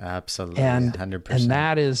 Absolutely. Right? Absolutely. And 100%. And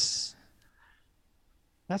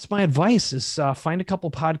that's my advice is find a couple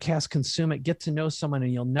podcasts, consume it, get to know someone,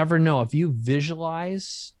 and you'll never know. If you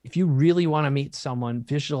really want to meet someone,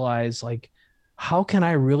 visualize like, how can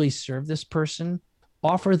I really serve this person?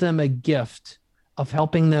 Offer them a gift of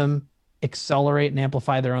helping them accelerate and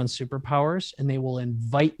amplify their own superpowers, and they will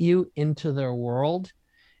invite you into their world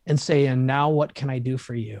and say, and now what can I do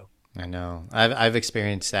for you? I know. I've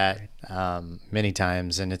experienced that many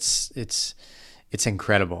times, and it's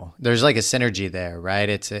incredible. There's like a synergy there, right?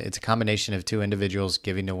 It's a combination of 2 individuals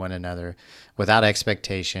giving to one another without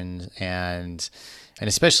expectations, and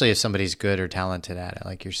especially if somebody's good or talented at it,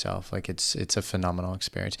 like yourself, like it's a phenomenal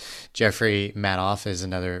experience. Jeffrey Madoff is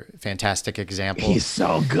another fantastic example. He's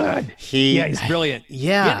so good. He's brilliant.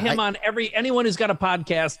 Yeah. Get him on anyone who's got a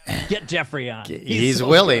podcast, get Jeffrey on. He's so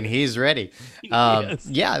willing. Good. He's ready. Yes.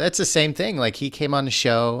 Yeah, that's the same thing. Like he came on the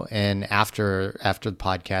show, and after the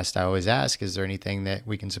podcast, I always ask, is there anything that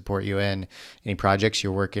we can support you in? Any projects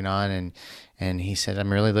you're working on? And he said,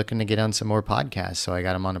 I'm really looking to get on some more podcasts. So I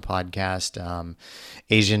got him on a podcast,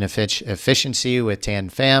 Asian Efficiency with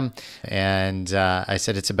Tan Pham. And I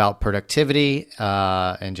said, it's about productivity.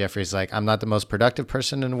 And Jeffrey's like, I'm not the most productive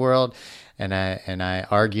person in the world. And I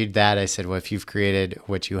argued that. I said, well, if you've created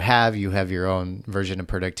what you have your own version of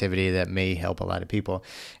productivity that may help a lot of people.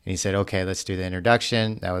 And he said, okay, let's do the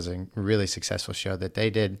introduction. That was a really successful show that they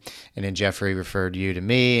did. And then Jeffrey referred you to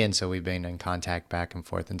me. And so we've been in contact back and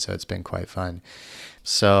forth. And so it's been quite fun.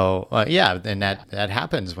 So and that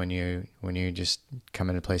happens when you just come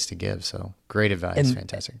in a place to give. So great advice.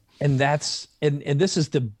 Fantastic. And and this is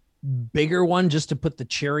the bigger one, just to put the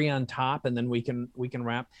cherry on top, and then we can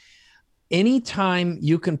wrap. Anytime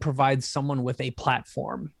you can provide someone with a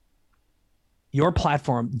platform, your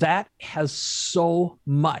platform, that has so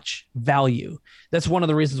much value. That's one of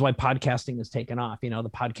the reasons why podcasting has taken off, the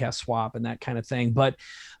podcast swap and that kind of thing. But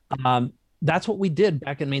that's what we did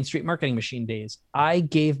back in Main Street Marketing Machine days. I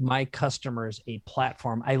gave my customers a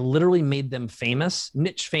platform. I literally made them famous,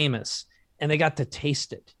 niche famous, and they got to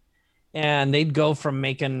taste it. And they'd go from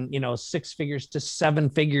making, 6 figures to 7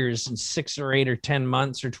 figures in 6 or 8 or 10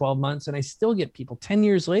 months or 12 months. And I still get people 10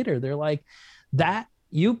 years later. They're like, that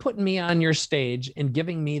you putting me on your stage and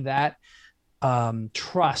giving me that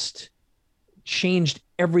trust changed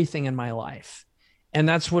everything in my life. And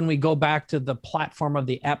that's when we go back to the platform of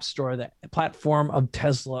the App Store, the platform of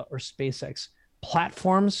Tesla or SpaceX.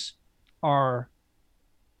 Platforms are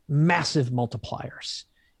massive multipliers.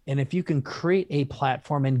 And if you can create a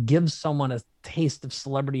platform and give someone a taste of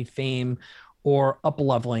celebrity fame or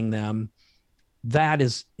up-leveling them, that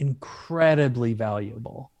is incredibly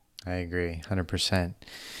valuable. I agree, 100%.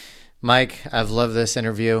 Mike, I've loved this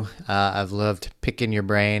interview. I've loved picking your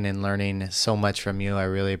brain and learning so much from you. I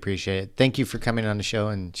really appreciate it. Thank you for coming on the show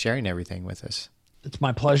and sharing everything with us. It's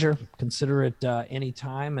my pleasure. Consider it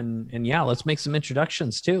anytime. And yeah, let's make some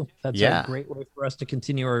introductions too. That's a great way for us to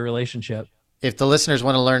continue our relationship. If the listeners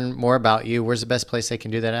want to learn more about you, where's the best place they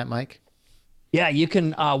can do that at, Mike? Yeah, you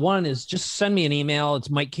can. One is just send me an email. It's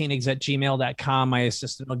MikeKoenigs@gmail.com. My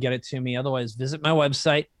assistant will get it to me. Otherwise, visit my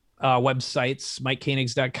website, websites,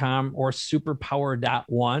 MikeKoenigs.com or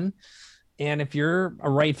superpower.one. And if you're a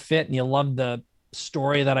right fit and you love the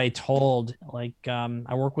story that I told, like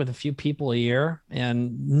I work with a few people a year,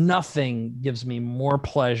 and nothing gives me more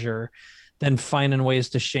pleasure than finding ways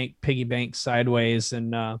to shake piggy bank sideways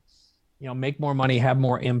and make more money, have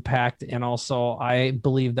more impact. And also I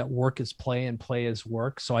believe that work is play and play is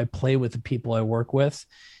work. So I play with the people I work with,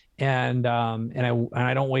 and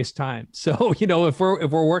I don't waste time. So, if we're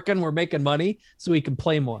working, we're making money so we can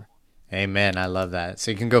play more. Amen. I love that.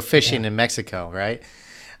 So you can go fishing in Mexico, right?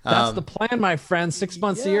 That's the plan, my friend. 6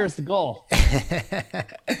 months a year is the goal.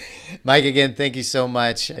 Mike, again, thank you so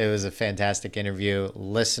much. It was a fantastic interview.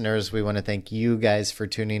 Listeners, we want to thank you guys for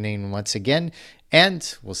tuning in once again,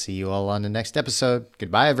 and we'll see you all on the next episode.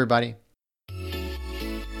 Goodbye, everybody.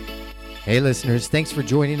 Hey listeners, thanks for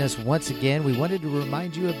joining us once again. We wanted to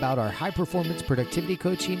remind you about our high performance productivity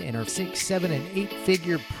coaching and our 6, 7, and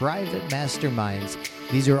 8-figure private masterminds.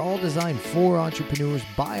 These are all designed for entrepreneurs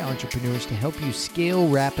by entrepreneurs to help you scale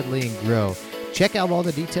rapidly and grow. Check out all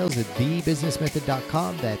the details at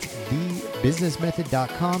thebusinessmethod.com. That's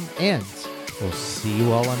thebusinessmethod.com, and we'll see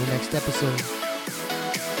you all on the next episode.